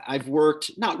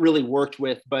not really worked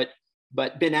with, but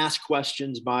been asked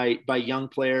questions by young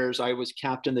players. I was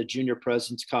captain the Junior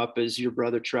President's Cup, as your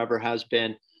brother Trevor has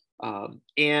been,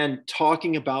 and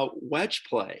talking about wedge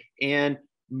play and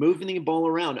moving the ball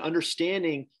around,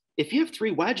 understanding if you have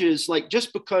 3 wedges, like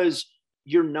just because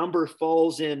your number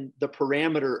falls in the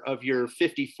parameter of your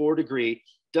 54 degree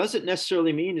doesn't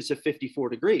necessarily mean it's a 54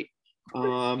 degree.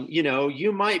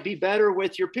 You might be better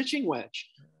with your pitching wedge,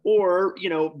 or,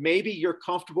 maybe you're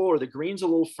comfortable, or the green's a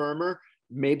little firmer.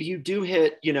 Maybe you do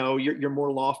hit, your more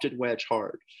lofted wedge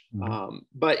hard.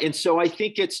 And so I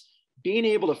think it's being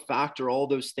able to factor all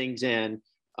those things in.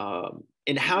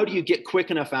 And how do you get quick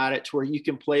enough at it to where you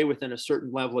can play within a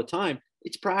certain level of time?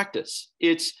 It's practice.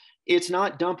 It's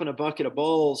not dumping a bucket of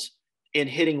balls and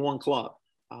hitting one club.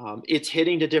 It's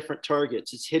hitting to different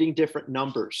targets. It's hitting different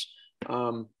numbers.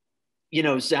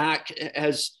 Zach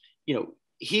has,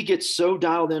 he gets so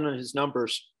dialed in on his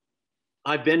numbers.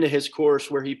 I've been to his course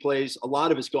where he plays a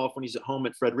lot of his golf when he's at home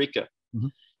at Frederica.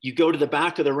 You go to the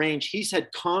back of the range, he's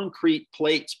had concrete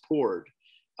plates poured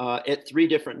at 3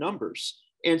 different numbers.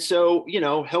 And so,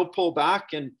 he'll pull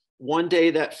back, and one day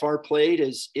that far plate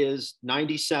is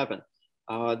 97.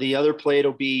 The other plate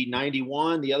will be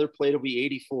 91. The other plate will be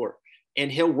 84.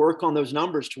 And he'll work on those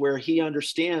numbers to where he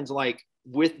understands, like,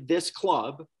 with this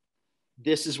club,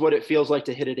 this is what it feels like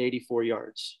to hit it 84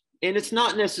 yards. And it's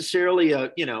not necessarily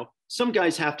some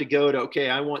guys have to go to, okay,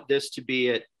 I want this to be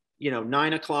at,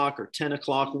 9 o'clock or 10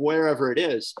 o'clock, wherever it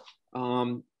is.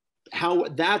 How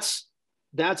that's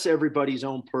everybody's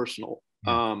own personal,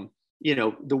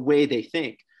 the way they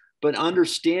think, but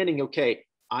understanding, okay,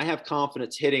 I have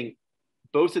confidence hitting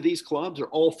both of these clubs, or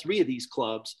all 3 of these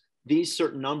clubs, these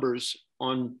certain numbers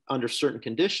under certain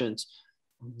conditions.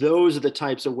 Those are the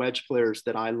types of wedge players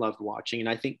that I loved watching. And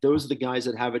I think those are the guys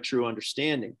that have a true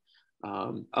understanding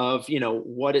of,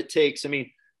 what it takes. I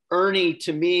mean, Ernie,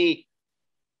 to me,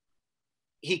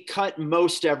 he cut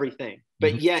most everything,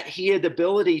 but yet he had the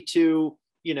ability to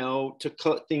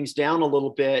cut things down a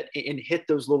little bit and hit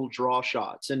those little draw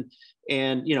shots. And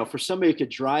for somebody who could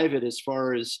drive it as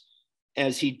far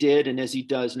as he did and as he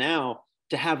does now,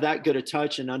 to have that good a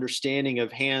touch and understanding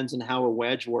of hands and how a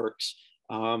wedge works,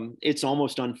 it's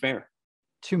almost unfair.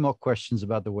 2 more questions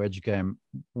about the wedge game.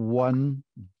 One,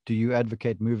 do you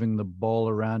advocate moving the ball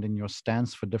around in your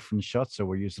stance for different shots, or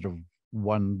were you sort of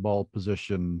one ball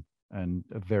position and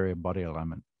a very body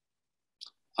alignment?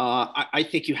 I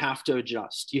think you have to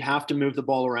adjust. You have to move the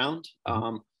ball around.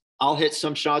 I'll hit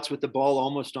some shots with the ball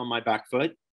almost on my back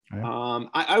foot. Right.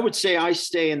 I would say I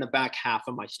stay in the back half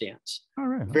of my stance. All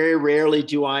right. Very rarely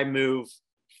do I move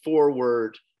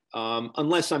forward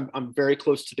unless I'm very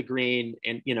close to the green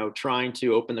and, trying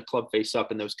to open the club face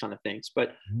up and those kind of things.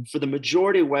 But for the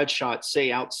majority of wedge shots,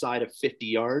 say outside of 50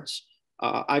 yards,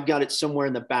 I've got it somewhere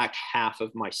in the back half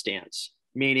of my stance,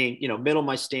 meaning, middle of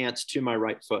my stance to my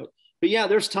right foot. But yeah,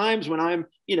 there's times when I'm,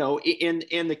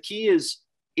 and the key is,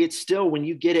 it's still, when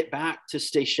you get it back, to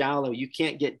stay shallow. You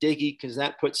can't get diggy because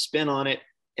that puts spin on it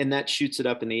and that shoots it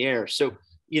up in the air. So,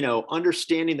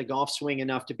 understanding the golf swing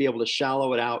enough to be able to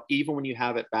shallow it out, even when you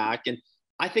have it back. And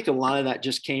I think a lot of that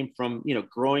just came from,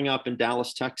 growing up in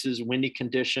Dallas, Texas, windy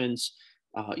conditions.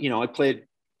 I played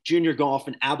junior golf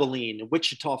in Abilene,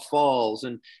 Wichita Falls,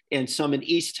 and some in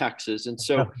East Texas. And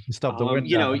so, stop the wind.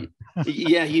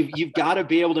 Yeah, you've got to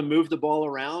be able to move the ball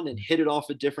around and hit it off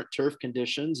of different turf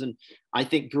conditions. And I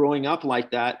think growing up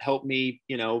like that helped me,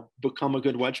 become a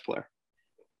good wedge player.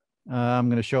 I'm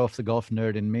going to show off the golf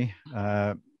nerd in me.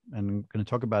 And I'm going to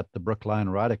talk about the Brookline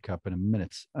Ryder Cup in a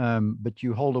minute. But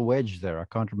you hold a wedge there. I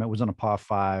can't remember. It was on a par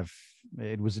 5.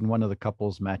 It was in one of the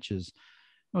couples matches.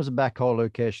 It was a back hole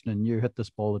location, and you hit this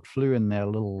ball. It flew in there a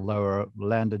little lower,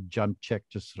 landed, jumped, checked,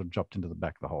 just sort of dropped into the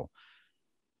back of the hole.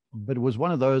 But it was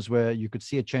one of those where you could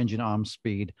see a change in arm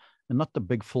speed and not the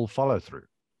big full follow through.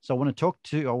 So I want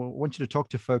you to talk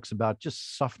to folks about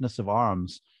just softness of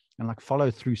arms and like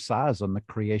follow through size on the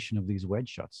creation of these wedge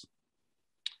shots.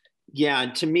 Yeah,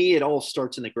 and to me, it all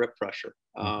starts in the grip pressure.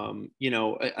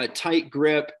 A tight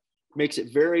grip makes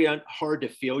it very hard to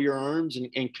feel your arms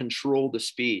and control the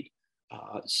speed.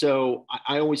 So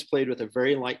I always played with a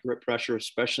very light grip pressure,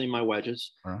 especially my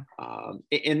wedges.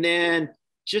 And then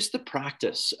just the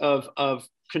practice of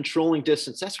controlling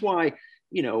distance. That's why,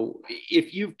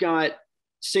 if you've got,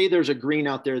 say there's a green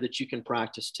out there that you can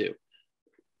practice to,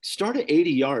 start at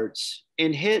 80 yards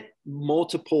and hit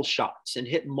multiple shots and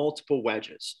hit multiple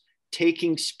wedges,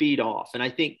 taking speed off. And I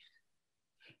think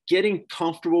getting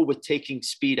comfortable with taking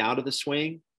speed out of the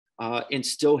swing and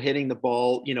still hitting the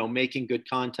ball, making good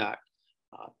contact.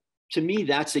 To me,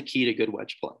 that's the key to good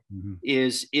wedge play.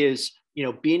 Is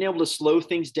being able to slow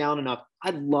things down enough.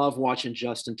 I love watching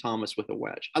Justin Thomas with a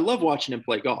wedge. I love watching him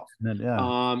play golf.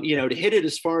 To hit it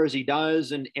as far as he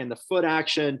does, and the foot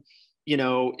action,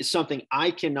 is something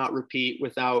I cannot repeat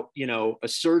without, a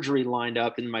surgery lined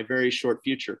up in my very short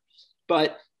future.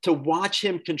 But to watch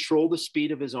him control the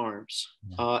speed of his arms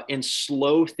and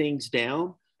slow things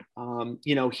down,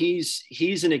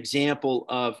 he's an example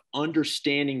of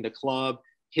understanding the club,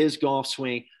 his golf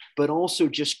swing, but also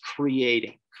just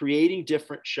creating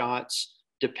different shots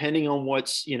depending on what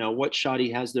shot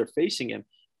he has there facing him,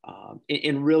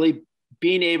 and really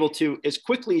being able to, as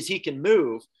quickly as he can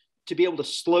move, to be able to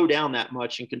slow down that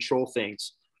much and control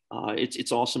things.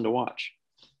 It's awesome to watch.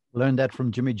 Learned that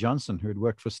from Jimmy Johnson, who had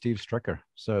worked for Steve Stricker.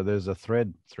 So there's a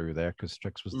thread through there because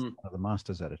Strix was one of the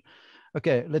masters at it.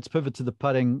 Okay, let's pivot to the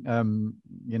putting.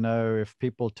 If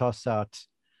people toss out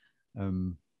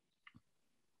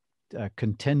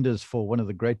contenders for one of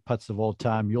the great putts of all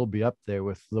time, you'll be up there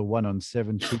with the one on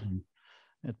 17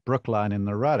 at Brookline in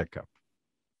the Ryder Cup.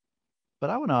 But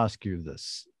I want to ask you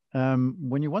this.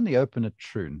 When you won the Open at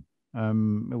Troon,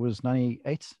 it was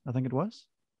 98, I think it was?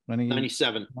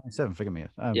 97. 97, forgive me.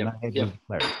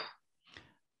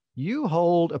 You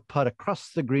hold a putt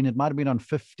across the green. It might have been on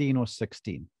 15 or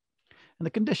 16. And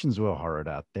the conditions were horrid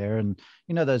out there. And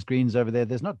those greens over there,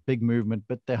 there's not big movement,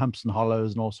 but they're humps and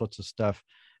hollows and all sorts of stuff.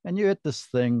 And you hit this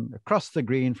thing across the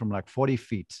green from like 40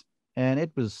 feet. And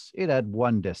it had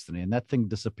one destiny, and that thing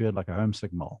disappeared like a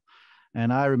homesick mole.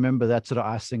 And I remember that sort of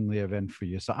icing the event for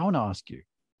you. So I want to ask you,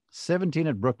 17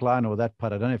 at Brookline or that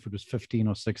putt, I don't know if it was 15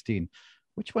 or 16,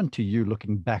 which one to you,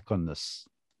 looking back on this,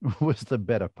 was the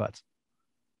better putt?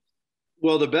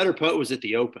 Well, the better putt was at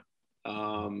the Open,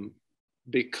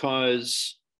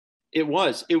 because it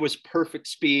was perfect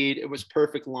speed. It was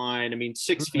perfect line. I mean,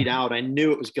 6 feet out, I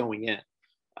knew it was going in.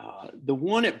 The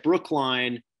one at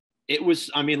Brookline,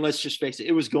 let's just face it,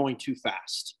 it was going too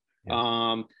fast.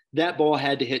 Yeah. That ball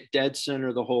had to hit dead center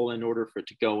of the hole in order for it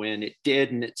to go in. It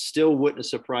did, and it still wouldn't have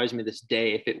surprised me this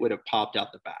day if it would have popped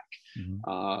out the back.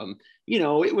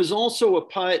 It was also a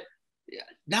putt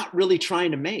not really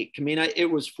trying to make. I mean, it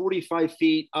was 45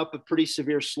 feet up a pretty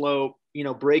severe slope,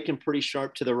 breaking pretty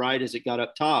sharp to the right as it got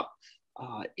up top.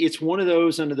 It's one of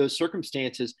those, under those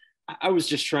circumstances, I was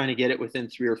just trying to get it within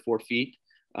 3 or 4 feet,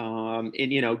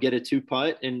 and get a 2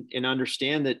 putt and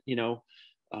understand that,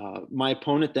 my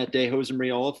opponent that day, Jose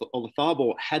Maria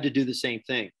Olazabal, had to do the same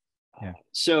thing. Yeah.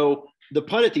 So the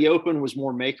putt at the Open was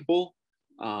more makeable.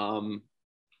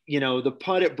 The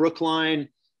putt at Brookline,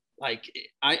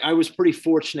 I was pretty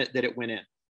fortunate that it went in.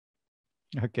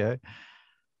 Okay.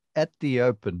 At the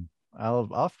Open, I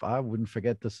wouldn't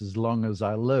forget this as long as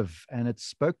I live. And it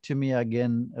spoke to me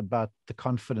again about the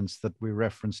confidence that we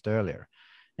referenced earlier.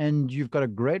 And you've got a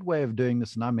great way of doing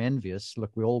this, and I'm envious.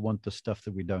 Look, we all want the stuff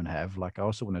that we don't have. Like, I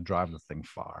also want to drive the thing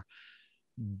far.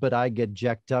 But I get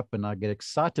jacked up and I get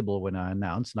excitable when I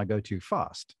announce and I go too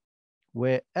fast.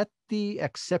 Where at the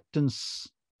acceptance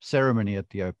ceremony at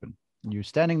the Open, you're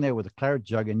standing there with a claret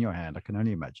jug in your hand, I can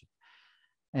only imagine.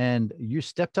 And you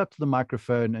stepped up to the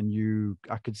microphone and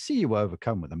I could see you were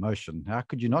overcome with emotion. How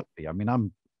could you not be? I mean,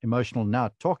 I'm emotional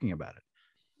now talking about it.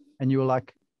 And you were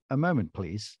like, a moment,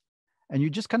 please. And you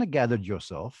just kind of gathered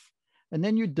yourself. And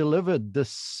then you delivered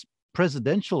this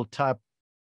presidential type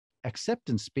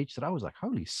acceptance speech that I was like,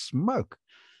 holy smoke,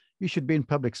 you should be in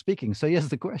public speaking. So here's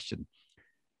the question.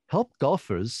 Help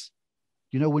golfers,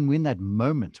 when we're in that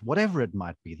moment, whatever it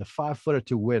might be, the 5-footer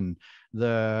to win,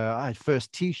 the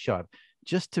first tee shot,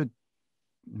 just to,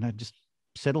 just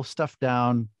settle stuff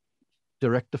down,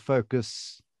 direct the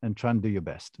focus, and try and do your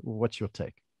best. What's your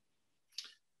take?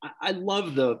 I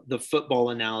love the football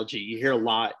analogy. You hear a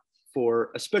lot for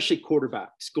especially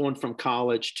quarterbacks going from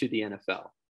college to the NFL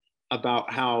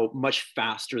about how much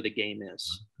faster the game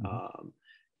is. Mm-hmm.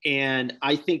 And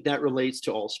I think that relates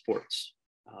to all sports.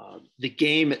 The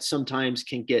game at sometimes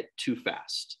can get too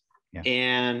fast. Yeah.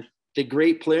 And the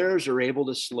great players are able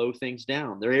to slow things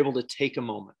down. They're able to take a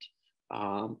moment,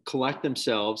 collect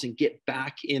themselves, and get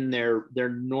back in their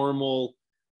normal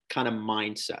kind of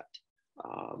mindset.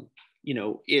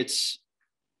 It's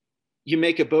you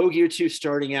make a bogey or two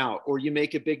starting out, or you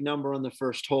make a big number on the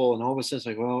first hole, and all of a sudden it's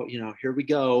like, well, here we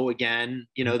go again.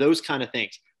 Those kind of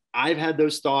things. I've had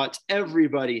those thoughts.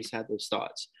 Everybody's had those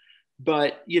thoughts.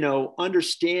 But,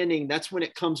 understanding that's when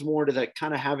it comes more to that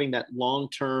kind of having that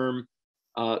long-term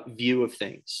view of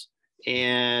things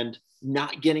and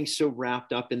not getting so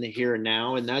wrapped up in the here and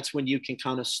now. And that's when you can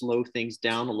kind of slow things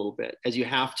down a little bit, as you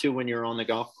have to when you're on the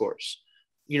golf course.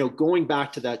 Going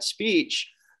back to that speech,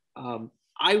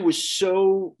 I was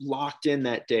so locked in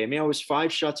that day. I mean, I was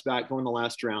 5 shots back going the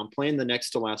last round, playing the next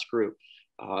to last group.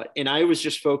 And I was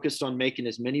just focused on making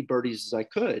as many birdies as I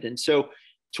could. And so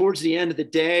towards the end of the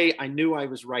day, I knew I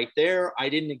was right there. I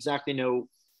didn't exactly know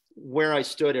where I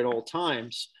stood at all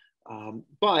times.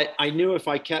 But I knew if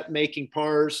I kept making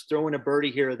pars, throwing a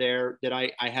birdie here or there, that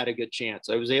I had a good chance.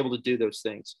 I was able to do those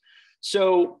things.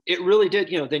 So it really did,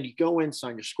 then you go in,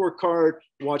 sign your scorecard,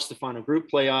 watch the final group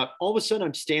play up. All of a sudden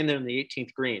I'm standing there on the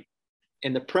 18th green,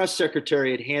 and the press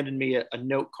secretary had handed me a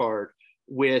note card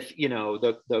with,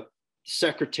 the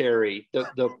secretary,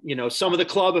 the some of the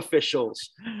club officials,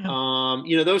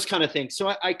 those kind of things.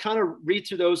 So I kind of read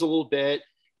through those a little bit.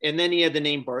 And then he had the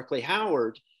name Barkley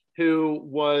Howard, who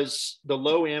was the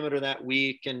low amateur that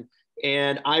week.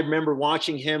 And I remember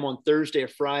watching him on Thursday or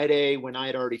Friday when I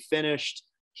had already finished.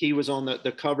 He was on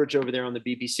the coverage over there on the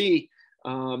BBC.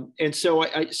 And so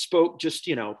I spoke just,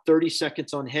 30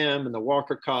 seconds on him and the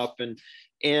Walker Cup. And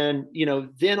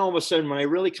then all of a sudden, when I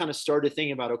really kind of started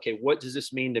thinking about, okay, what does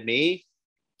this mean to me?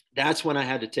 That's when I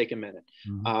had to take a minute.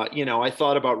 Mm-hmm. I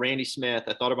thought about Randy Smith.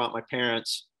 I thought about my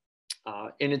parents.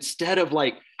 And instead of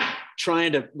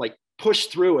trying to push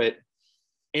through it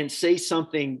and say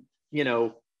something,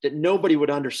 that nobody would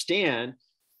understand,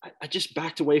 I just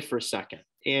backed away for a second.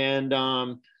 And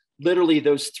literally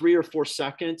those 3 or 4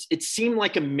 seconds, it seemed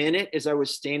like a minute as I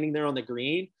was standing there on the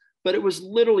green, but it was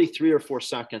literally 3 or 4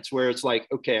 seconds where it's like,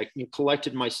 okay, I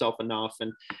collected myself enough.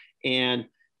 And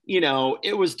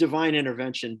it was divine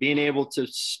intervention, being able to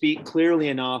speak clearly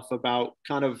enough about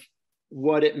kind of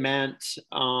what it meant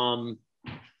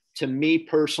to me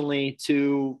personally,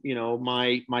 to,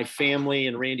 my family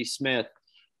and Randy Smith.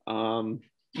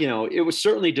 It was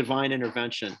certainly divine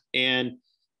intervention. And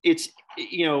it's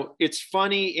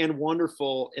funny and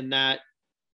wonderful in that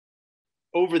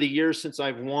over the years since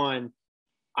I've won,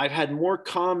 I've had more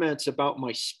comments about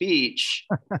my speech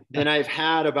than I've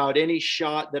had about any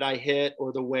shot that I hit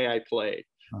or the way I played.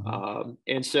 Uh-huh.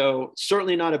 And so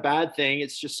certainly not a bad thing.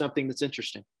 It's just something that's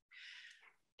interesting.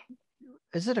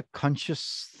 Is it a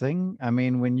conscious thing? I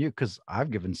mean, because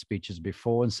I've given speeches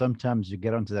before, and sometimes you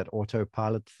get onto that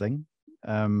autopilot thing.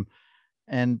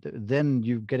 And then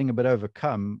you're getting a bit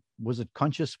overcome. Was it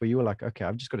conscious where you were like, okay,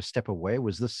 I've just got to step away?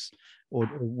 Was this, or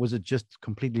was it just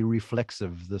completely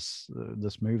reflexive, this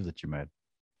move that you made?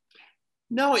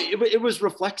 No, it was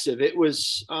reflexive. It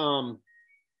was,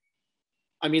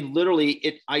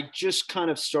 literally I just kind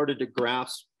of started to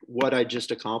grasp what I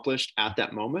just accomplished at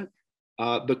that moment,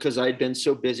 because I'd been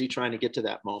so busy trying to get to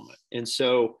that moment. And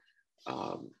so,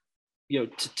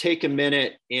 to take a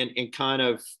minute and kind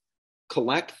of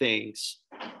collect things,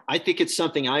 I think it's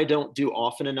something I don't do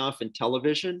often enough in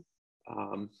television.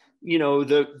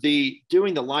 The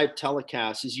doing the live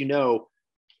telecast, as a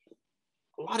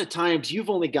lot of times you've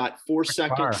only got 4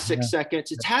 seconds, 6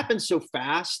 seconds. It's happened so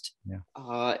fast.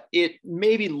 Yeah. It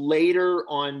maybe later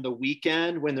on the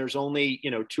weekend when there's only,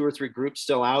 2 or 3 groups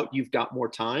still out, you've got more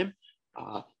time.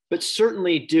 But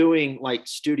certainly doing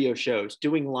studio shows,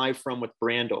 doing live from with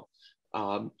Brandel.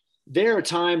 There are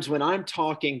times when I'm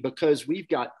talking because we've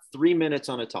got 3 minutes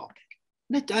on a topic.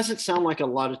 And it doesn't sound like a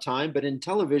lot of time, but in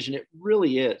television, it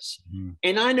really is. Mm-hmm.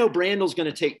 And I know Brandel's going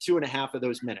to take 2.5 of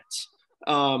those minutes.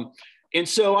 And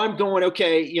so I'm going,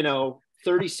 okay,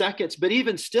 30 seconds, but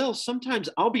even still, sometimes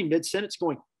I'll be mid-sentence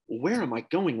going, where am I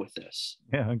going with this?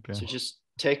 Yeah. Okay. So just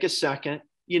take a second,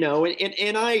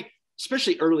 and I,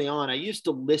 especially early on, I used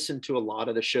to listen to a lot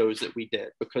of the shows that we did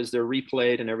because they're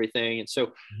replayed and everything. And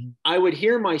so I would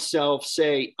hear myself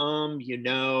say,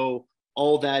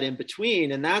 all that in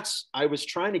between. And I was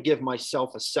trying to give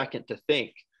myself a second to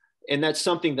think. And that's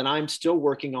something that I'm still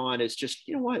working on, is just,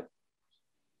 what?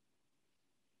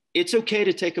 It's okay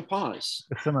to take a pause,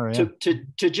 Similar, yeah.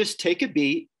 to just take a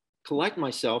beat, collect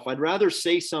myself. I'd rather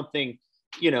say something,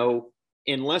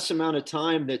 in less amount of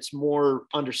time that's more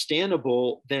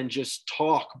understandable than just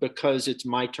talk because it's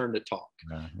my turn to talk.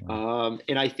 Yeah.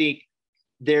 And I think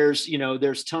there's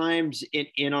times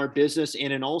in our business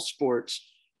and in all sports,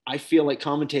 I feel like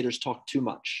commentators talk too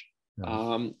much.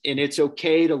 Yeah. And it's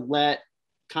okay to let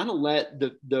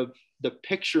the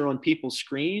picture on people's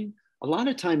screen. A lot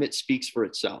of time it speaks for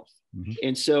itself. Mm-hmm.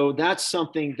 And so that's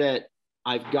something that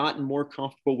I've gotten more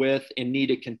comfortable with and need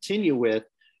to continue with,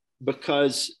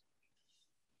 because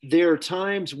there are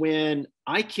times when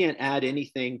I can't add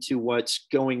anything to what's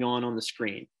going on the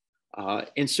screen.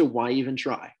 And so why even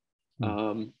try?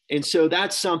 Mm-hmm. And so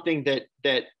that's something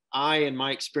that I, in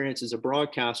my experience as a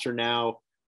broadcaster now,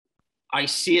 I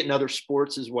see it in other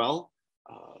sports as well.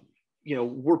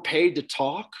 We're paid to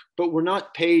talk, but we're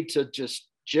not paid to just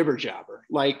jibber jabber.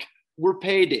 Like, we're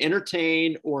paid to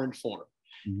entertain or inform.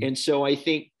 Mm-hmm. And so I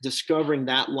think discovering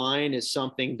that line is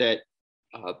something that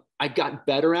I've gotten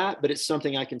better at, but it's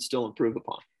something I can still improve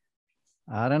upon.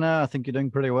 I don't know. I think you're doing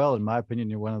pretty well. In my opinion,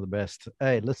 you're one of the best.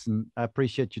 Hey, listen, I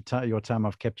appreciate your time.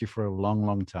 I've kept you for a long,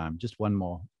 long time. Just one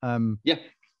more. Yeah.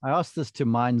 I asked this to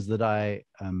minds that I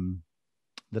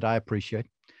appreciate.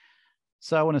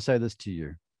 So I want to say this to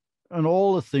you. And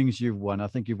all the things you've won, I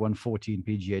think you've won 14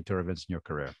 PGA Tour events in your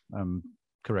career.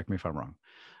 Correct me if I'm wrong.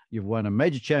 You've won a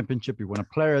major championship. You won a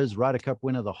Players, Ryder Cup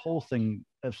winner, the whole thing,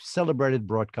 a celebrated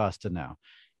broadcaster now.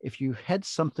 If you had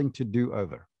something to do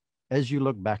over, as you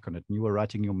look back on it and you were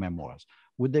writing your memoirs,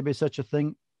 would there be such a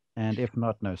thing? And if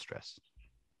not, no stress.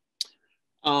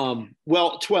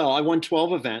 Well, 12. I won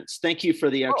 12 events. Thank you for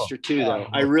the extra two, though.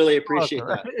 I really appreciate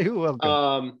that. You're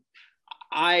welcome.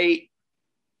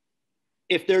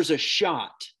 If there's a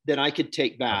shot that I could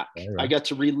take back, okay, right. I got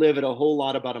to relive it a whole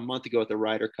lot about a month ago at the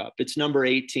Ryder Cup. It's number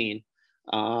 18.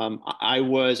 I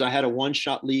had a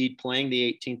one-shot lead playing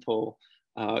the 18th hole.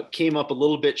 Came up a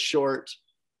little bit short.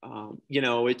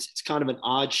 It's kind of an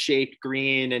odd shaped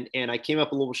green, and I came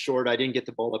up a little short. I didn't get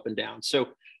the ball up and down. So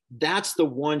that's the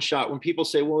one shot. When people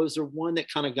say, well, is there one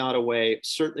that kind of got away?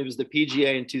 Certainly it was the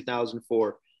PGA in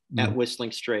 2004 at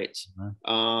Whistling Straits.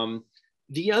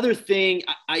 The other thing,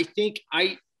 I think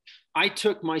I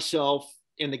took myself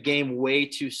in the game way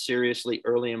too seriously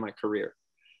early in my career.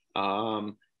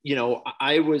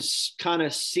 I was kind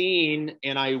of seen,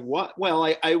 and I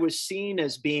was seen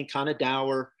as being kind of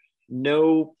dour,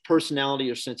 no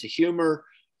personality or sense of humor.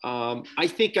 I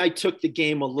think I took the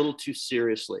game a little too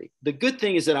seriously. The good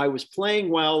thing is that I was playing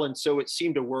well, and so it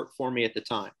seemed to work for me at the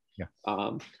time. Yeah.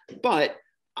 But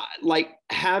like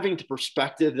having the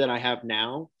perspective that I have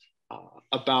now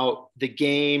about the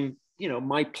game,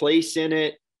 my place in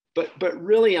it, but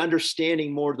really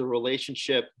understanding more the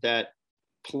relationship that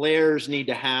players need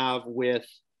to have with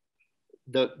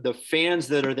the fans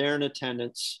that are there in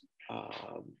attendance,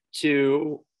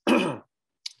 to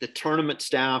the tournament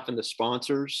staff and the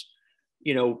sponsors,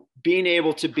 being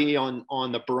able to be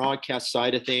on the broadcast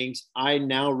side of things. I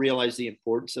now realize the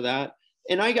importance of that.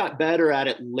 And I got better at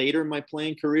it later in my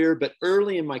playing career, but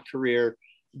early in my career,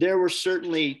 there were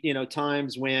certainly,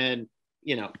 times when,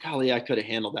 golly, I could have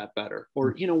handled that better.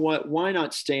 Or, why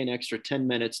not stay an extra 10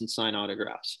 minutes and sign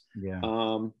autographs? Yeah.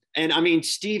 And I mean,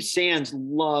 Steve Sands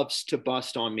loves to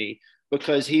bust on me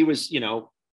because he was,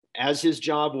 as his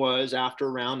job was after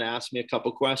a round, asked me a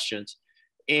couple questions.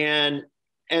 And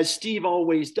as Steve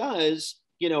always does,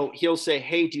 he'll say,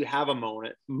 hey, do you have a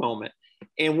moment?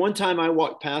 And one time I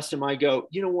walked past him, I go,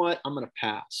 you know what? I'm going to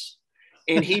pass.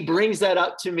 And he brings that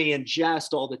up to me in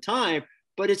jest all the time,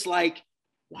 but it's like,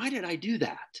 why did I do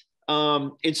that?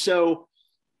 And so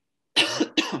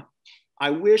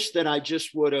I wish that I just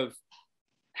would have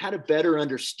had a better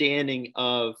understanding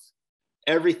of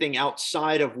everything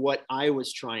outside of what I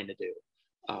was trying to do.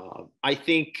 I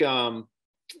think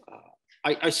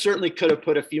I certainly could have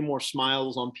put a few more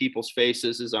smiles on people's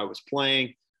faces as I was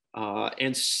playing,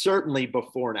 and certainly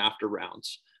before and after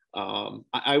rounds.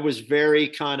 I was very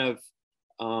kind of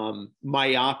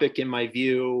myopic in my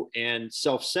view and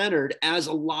self-centered, as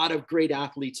a lot of great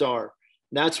athletes are.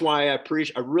 That's why I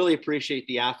really appreciate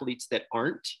the athletes that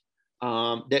aren't,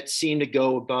 that seem to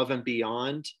go above and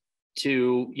beyond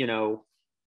to,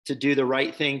 to do the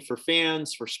right thing for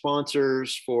fans, for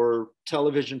sponsors, for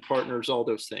television partners, all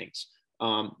those things.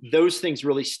 Those things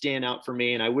really stand out for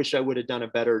me. And I wish I would have done a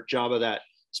better job of that,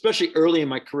 especially early in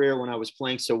my career when I was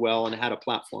playing so well and had a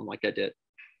platform like I did.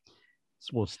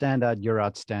 Well, stand out. You're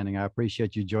outstanding. I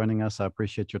appreciate you joining us. I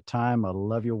appreciate your time. I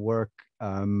love your work.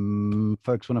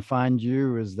 Folks want to find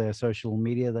you. Is there social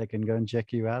media they can go and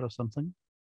check you out or something?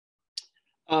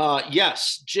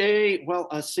 Yes.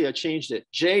 Let's see. I changed it.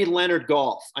 J Leonard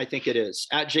Golf. I think it is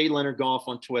at J Leonard Golf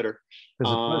on Twitter.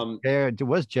 It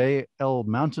was JL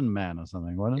Mountain Man or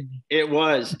something, wasn't it? It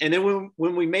was. And then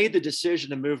when we made the decision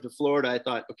to move to Florida, I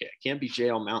thought, okay, I can't be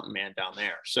JL Mountain Man down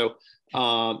there. So,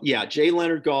 J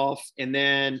Leonard Golf. And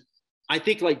then I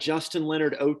think like Justin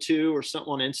Leonard 02 or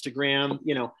something on Instagram.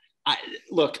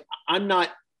 I'm not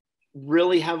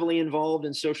really heavily involved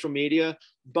in social media,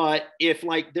 but if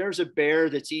like there's a bear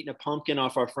that's eating a pumpkin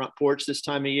off our front porch this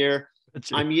time of year,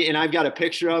 and I've got a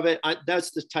picture of it, that's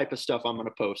the type of stuff I'm going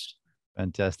to post.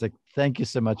 Fantastic. Thank you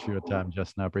so much for your time,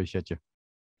 Justin. I appreciate you.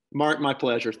 Mark, my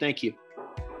pleasure. Thank you.